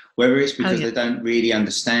this, whether it's because they don't really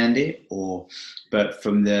understand it but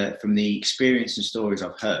from the experience and stories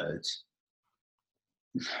I've heard,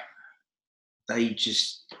 they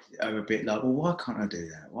just are a bit like, well, why can't I do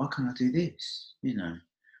that? Why can't I do this?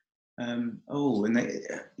 And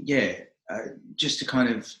just a kind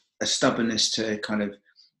of a stubbornness to kind of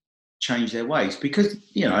change their ways because,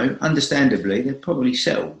 understandably, they're probably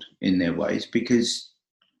settled in their ways because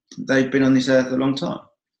they've been on this earth a long time.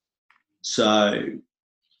 So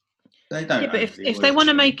they don't. Yeah, but if they want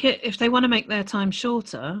to make their time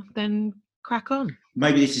shorter, then crack on.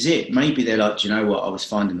 Maybe this is it. Maybe they're like, do you know what? I was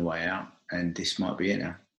finding the way out, and this might be it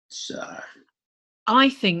now. So I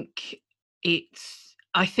think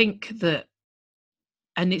that.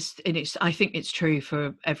 And I think it's true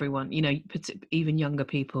for everyone, even younger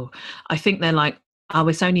people. I think they're like, oh,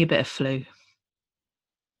 it's only a bit of flu.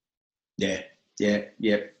 Yeah. And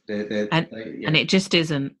it just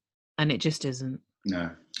isn't. No,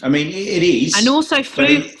 I mean it is. And also,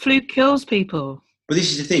 flu kills people. But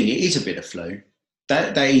this is the thing: it is a bit of flu.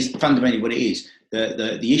 That is fundamentally what it is.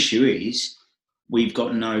 The issue is we've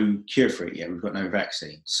got no cure for it yet. We've got no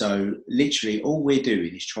vaccine. So literally, all we're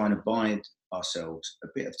doing is trying to bide ourselves a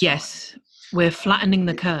bit of time. Yes, we're flattening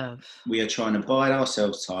the curve. We are trying to bide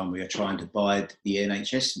ourselves time. We are trying to bide the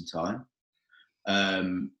NHS some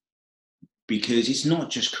time, because it's not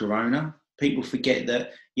just corona. People forget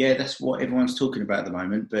that. Yeah, that's what everyone's talking about at the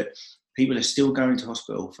moment. But people are still going to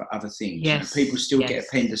hospital for other things. Yes, people still get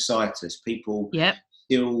appendicitis. People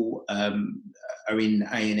still are in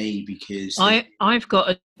A&E because I've got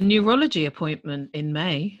a neurology appointment in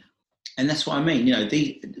May. And that's what I mean.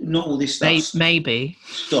 Not all this stuff maybe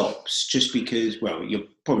stops just because. Well, you'll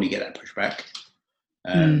probably get that pushback,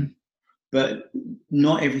 but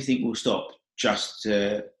not everything will stop just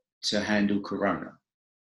to handle corona.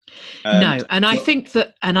 No, and I think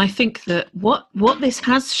that what this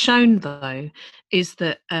has shown though is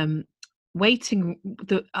that waiting.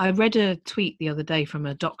 I read a tweet the other day from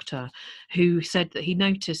a doctor who said that he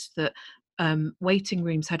noticed that waiting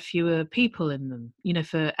rooms had fewer people in them,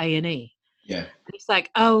 for A&E. Yeah. And it's like,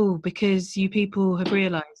 oh, because you people have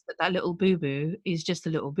realised that little boo-boo is just a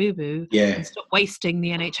little boo-boo. Yeah. And stop wasting the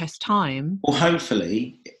NHS time. Well,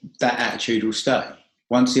 hopefully that attitude will stay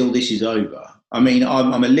once all this is over. I mean,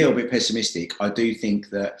 I'm a little bit pessimistic. I do think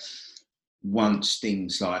that once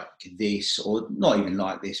things like this, or not even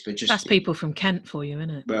like this, but just... That's people from Kent for you, isn't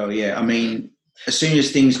it? Well, yeah. I mean, as soon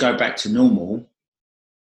as things go back to normal,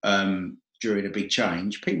 during a big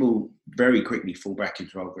change, people very quickly fall back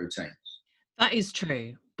into old routines. That is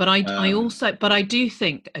true. But I do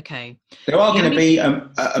think, okay, there are going to be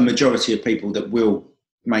a majority of people that will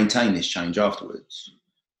maintain this change afterwards,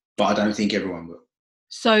 but I don't think everyone will.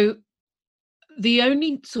 So the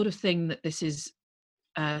only sort of thing that this is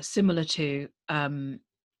similar to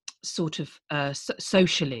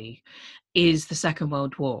socially is the Second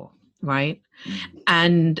World War, right?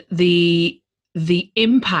 And the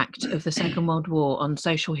impact of the Second World War on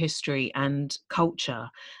social history and culture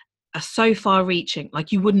are so far reaching,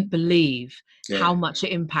 like you wouldn't believe how much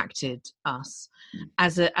it impacted us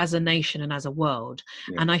as a nation and as a world.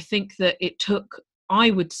 And I think that I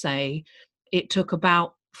would say it took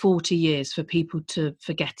about 40 years for people to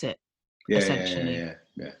forget it, essentially.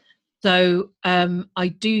 So I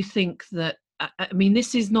do think that, I mean,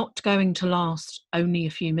 this is not going to last only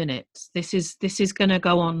a few minutes. This is going to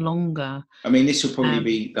go on longer. I mean, this will probably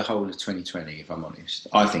be the whole of 2020, if I'm honest.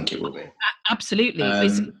 I think it will be. Absolutely.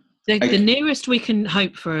 The nearest we can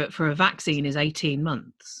hope for a vaccine is 18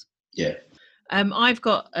 months. Yeah. I've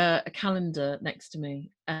got a calendar next to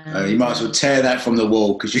me. You might as well tear that from the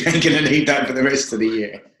wall because you ain't going to need that for the rest of the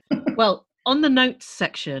year. Well, on the notes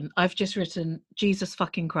section, I've just written Jesus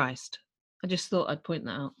fucking Christ. I just thought I'd point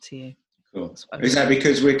that out to you. Cool. Is that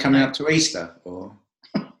because we're coming up to Easter, or?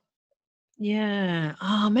 Yeah.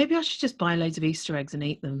 Maybe I should just buy loads of Easter eggs and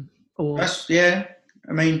eat them. I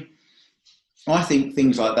mean, I think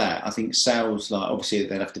things like that. I think sales, like obviously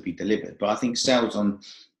they'll have to be delivered, but I think sales on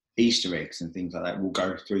Easter eggs and things like that will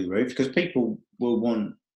go through the roof because people will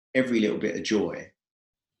want every little bit of joy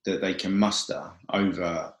that they can muster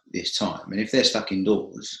over this time. And if they're stuck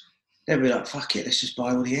indoors, they'll be like, "Fuck it, let's just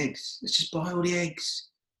buy all the eggs. Let's just buy all the eggs."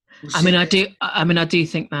 I mean, I do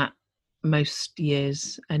think that most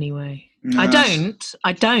years anyway. No, I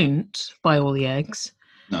don't buy all the eggs.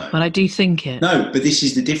 No. But I do think it. No, but this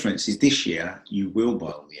is the difference. Is this year you will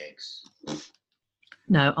buy all the eggs.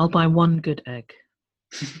 No, I'll buy one good egg.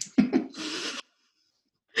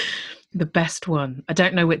 The best one. I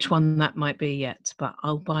don't know which one that might be yet, but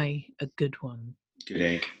I'll buy a good one. Good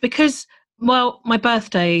egg. Because, well, my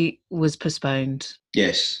birthday was postponed.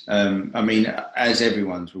 Yes. I mean, as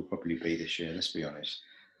everyone's will probably be this year, let's be honest.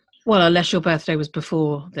 Well, unless your birthday was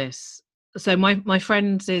before this. So my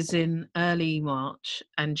friend is in early March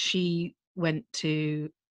and she went to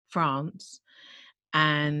France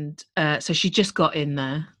and so she just got in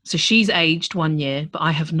there. So she's aged 1 year, but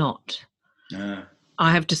I have not.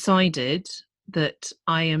 I have decided that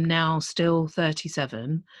I am now still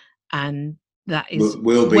 37, and that is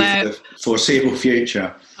will be for the foreseeable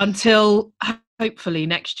future until hopefully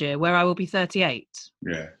next year, where I will be 38.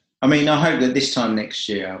 Yeah. I mean, I hope that this time next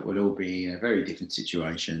year we'll all be in a very different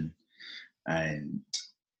situation and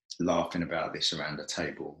laughing about this around a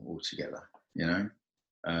table all together, you know?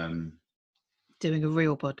 Doing a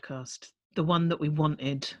real podcast, the one that we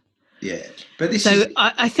wanted. Yeah. But this so is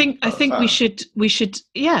I think we should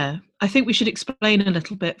I think we should explain a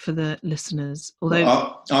little bit for the listeners.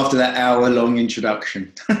 Although after that hour-long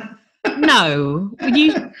introduction. No,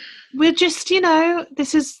 we're just,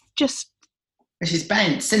 this is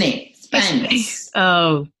Bants, isn't it? It's Bants.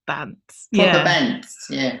 Oh, Bants. Proper Bants,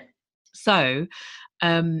 yeah. So,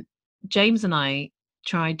 James and I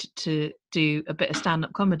tried to do a bit of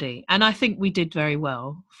stand-up comedy, and I think we did very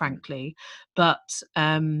well, frankly. But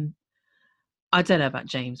I don't know about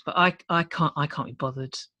James, but I can't be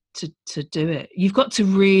bothered to do it. You've got to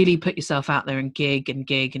really put yourself out there and gig.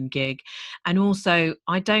 And also,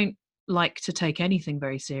 I don't like to take anything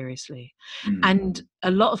very seriously. And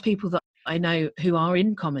a lot of people that I know who are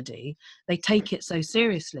in comedy, they take it so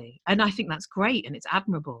seriously. And I think that's great and it's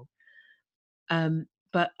admirable.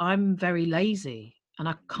 But I'm very lazy and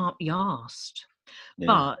I can't be asked.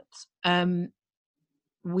 Yeah. But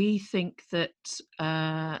we think that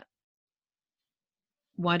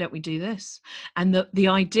why don't we do this? And the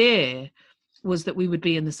idea was that we would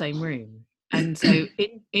be in the same room. And so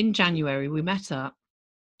in January, we met up.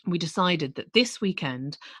 We decided that this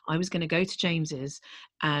weekend I was going to go to James's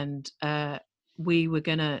and we were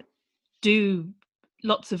going to do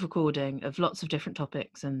lots of recording of lots of different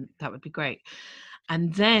topics, and that would be great.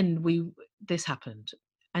 And then this happened.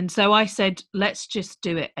 And so I said, let's just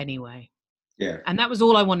do it anyway. Yeah. And that was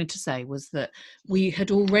all I wanted to say, was that we had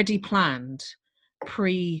already planned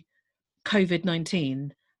pre-COVID-19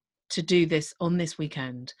 to do this on this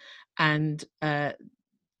weekend. And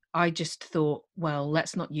I just thought, well,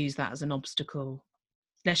 let's not use that as an obstacle.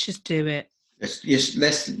 Let's just do it. Let's use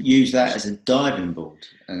that as a diving board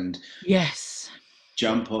and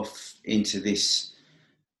jump off into this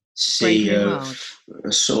sea of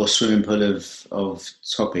a sort of swimming pool of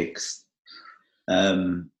topics.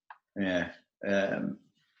 So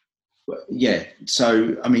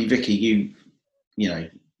I mean, Vicky, you know,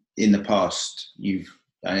 in the past you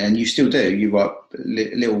still do, you write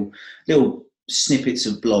little snippets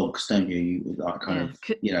of blogs, don't you? You like kind of,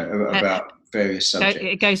 you know, about various subjects.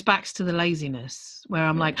 It goes back to the laziness where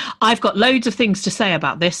I'm like, I've got loads of things to say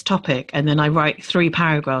about this topic, and then I write 3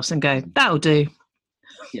 paragraphs and go, that'll do.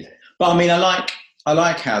 Yeah, but I mean, I like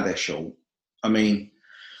how they're short. I mean,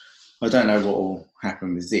 I don't know what will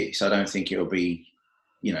happen with this. I don't think it'll be,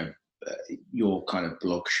 you know, your kind of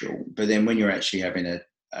blog short. But then when you're actually having an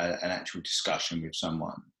actual discussion with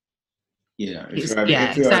someone, you know, if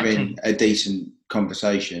you're having a decent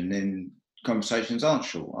conversation, then conversations aren't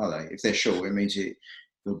short, are they? If they're short, it means you're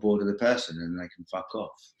bored of the person and they can fuck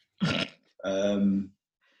off.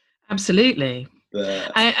 Absolutely.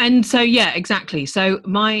 And so, yeah, exactly. So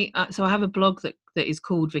so I have a blog that is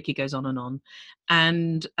called Vicky Goes On and On.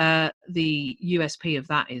 And the USP of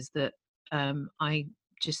that is that I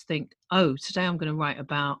just think, today I'm going to write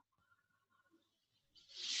about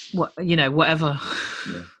whatever.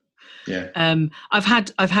 Yeah. I've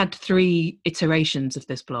had 3 iterations of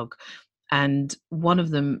this blog, and one of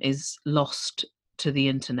them is lost to the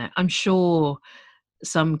internet. I'm sure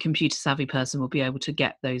some computer savvy person will be able to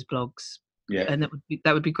get those blogs, and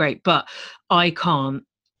that would be great. But I can't,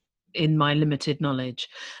 in my limited knowledge.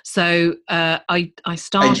 So I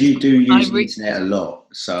started. And you do use the internet a lot,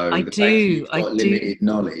 so I the do. fact that you've got limited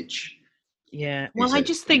knowledge. Yeah. Well, I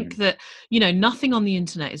just think that, you know, nothing on the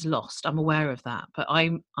internet is lost. I'm aware of that, but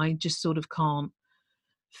I just sort of can't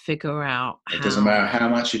figure out how. It doesn't matter how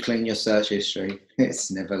much you clean your search history,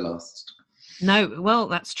 it's never lost. No, well,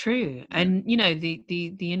 that's true. Yeah. And you know,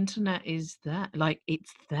 the internet is there, like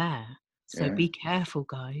it's there. So be careful,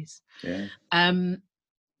 guys. Yeah.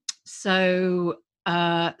 So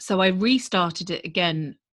I restarted it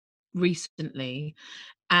again recently,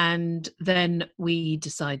 and then we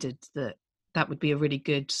decided that would be a really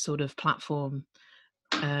good sort of platform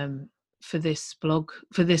for this blog,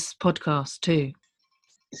 for this podcast too.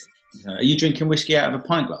 Are you drinking whiskey out of a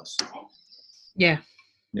pint glass? Yeah.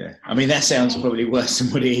 Yeah. I mean, that sounds probably worse than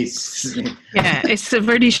what it is, isn't it? Yeah, it's a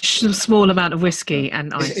really small amount of whiskey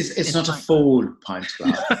and ice. It's not a full pint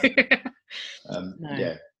glass. No.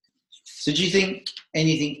 Yeah. So do you think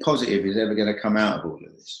anything positive is ever going to come out of all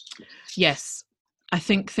of this? Yes. I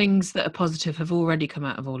think things that are positive have already come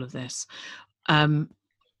out of all of this.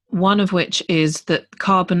 One of which is that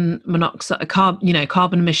carbon monoxide,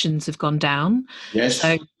 carbon emissions have gone down. Yes.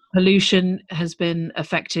 So pollution has been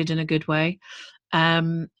affected in a good way.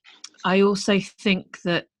 I also think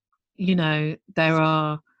that, there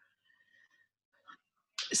are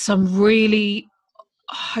some really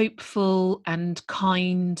hopeful and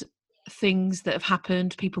kind things that have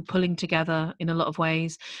happened, people pulling together in a lot of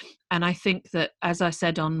ways. And I think that, as I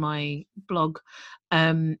said on my blog,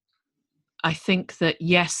 I think that,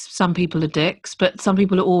 yes, some people are dicks, but some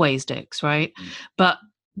people are always dicks, right? But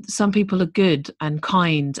some people are good and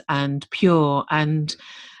kind and pure, and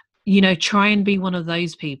try and be one of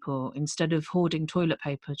those people instead of hoarding toilet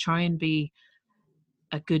paper. Try and be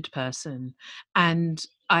a good person. And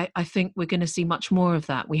I think we're going to see much more of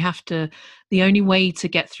that. We have to, the only way to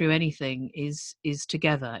get through anything is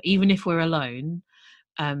together, even if we're alone.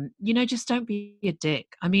 Just don't be a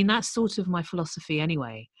dick. I mean, that's sort of my philosophy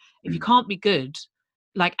anyway. If you can't be good,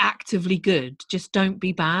 like actively good, just don't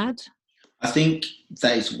be bad. I think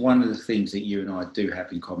that is one of the things that you and I do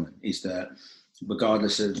have in common, is that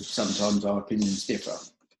regardless of sometimes our opinions differ,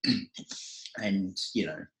 and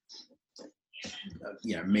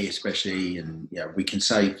me especially, and we can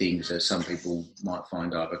say things that some people might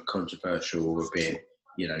find either controversial or a bit,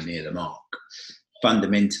 near the mark.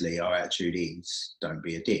 Fundamentally, our attitude is don't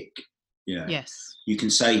be a dick. Yes. You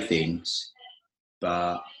can say things,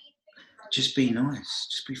 but just be nice.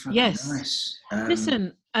 Just be fucking nice.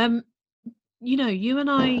 Listen, you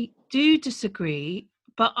and I do disagree,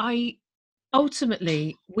 but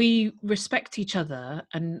ultimately we respect each other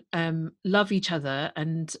and love each other,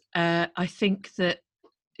 and I think that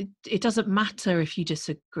it doesn't matter if you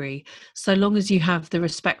disagree, so long as you have the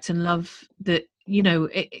respect and love that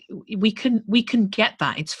we can get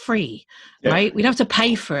that. It's free, right? We don't have to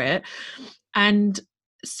pay for it. And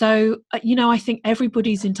so I think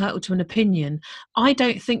everybody's entitled to an opinion. I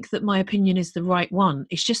don't think that my opinion is the right one.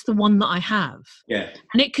 It's just the one that I have,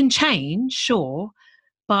 and it can change, sure,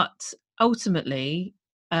 but ultimately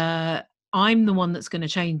I'm the one that's going to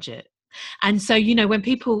change it. And so when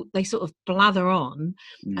people, they sort of blather on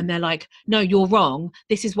and they're like, no, you're wrong,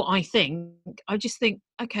 this is what I think, I just think,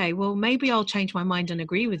 okay, well, maybe I'll change my mind and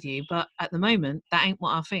agree with you, but at the moment that ain't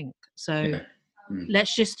what I think. So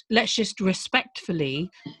let's just respectfully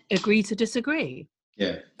agree to disagree.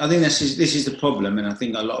 I think this is the problem, and I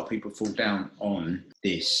think a lot of people fall down on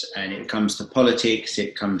this, and it comes to politics,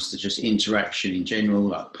 it comes to just interaction in general,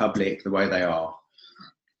 like public, the way they are.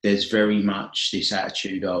 There's very much this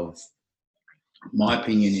attitude of my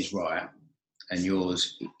opinion is right and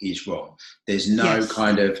yours is wrong. There's no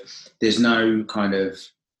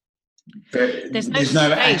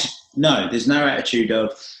attitude of,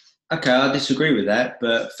 okay, I disagree with that,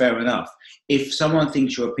 but fair enough. If someone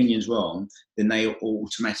thinks your opinion's wrong, then they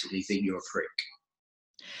automatically think you're a prick.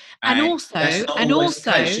 And also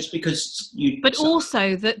just because you. But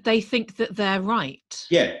also that they think that they're right.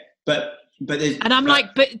 Yeah, but I'm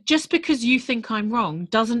but just because you think I'm wrong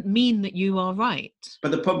doesn't mean that you are right. But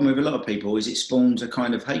the problem with a lot of people is it spawns a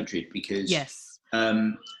kind of hatred, because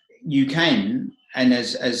you can, and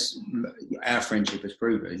as our friendship has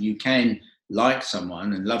proven, you can like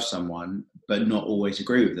someone and love someone, but not always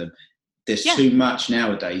agree with them. There's too much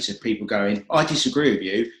nowadays of people going, I disagree with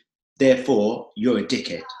you, therefore you're a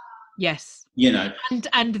dickhead. Yes.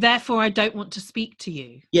 And therefore I don't want to speak to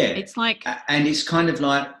you. Yeah. It's like, and it's kind of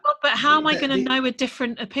like, well, but how am I going to know a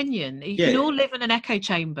different opinion? You can all live in an echo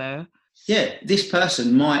chamber. Yeah, this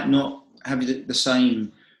person might not have the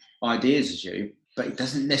same ideas as you, but it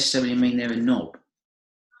doesn't necessarily mean they're a knob.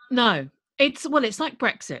 No, it's like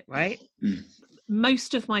Brexit, right?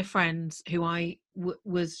 Most of my friends who I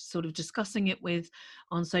was sort of discussing it with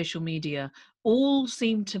on social media all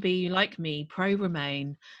seemed to be like me,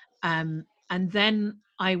 pro-Remain. And then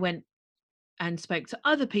I went and spoke to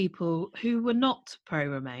other people who were not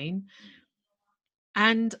pro-Remain.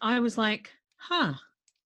 And I was like,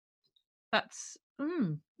 that's,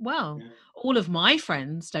 all of my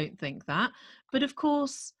friends don't think that. But of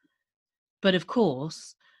course,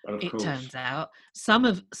 it turns out some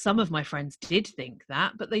of my friends did think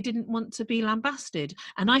that, but they didn't want to be lambasted.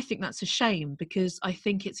 And I think that's a shame, because I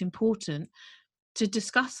think it's important to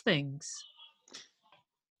discuss things.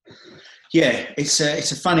 Yeah, it's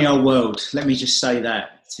a funny old world. Let me just say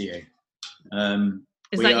that to you.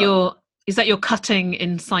 Is that your cutting,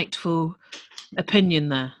 insightful opinion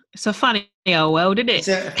there? It's a funny old world, isn't it? It's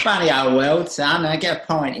a funny old world, son. I get a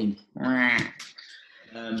pint in.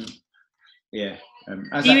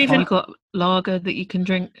 You even got lager that you can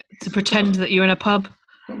drink to pretend that you're in a pub?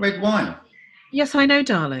 Red wine. Yes, I know,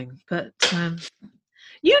 darling. But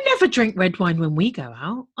You never drink red wine when we go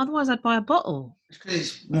out. Otherwise, I'd buy a bottle. Because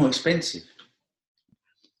it's more expensive.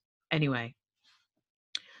 Anyway,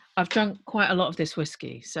 I've drunk quite a lot of this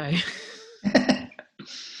whiskey, so...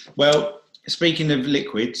 Well, speaking of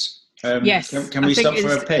liquids, yes, can we stop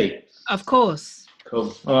for a pee? Of course.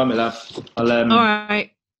 Cool. All right, my love. All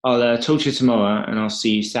right. I'll talk to you tomorrow, and I'll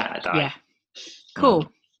see you Saturday. Yeah.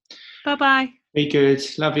 Cool. Bye-bye. Be good.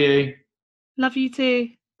 Love you. Love you too.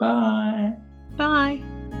 Bye.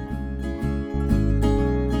 Bye.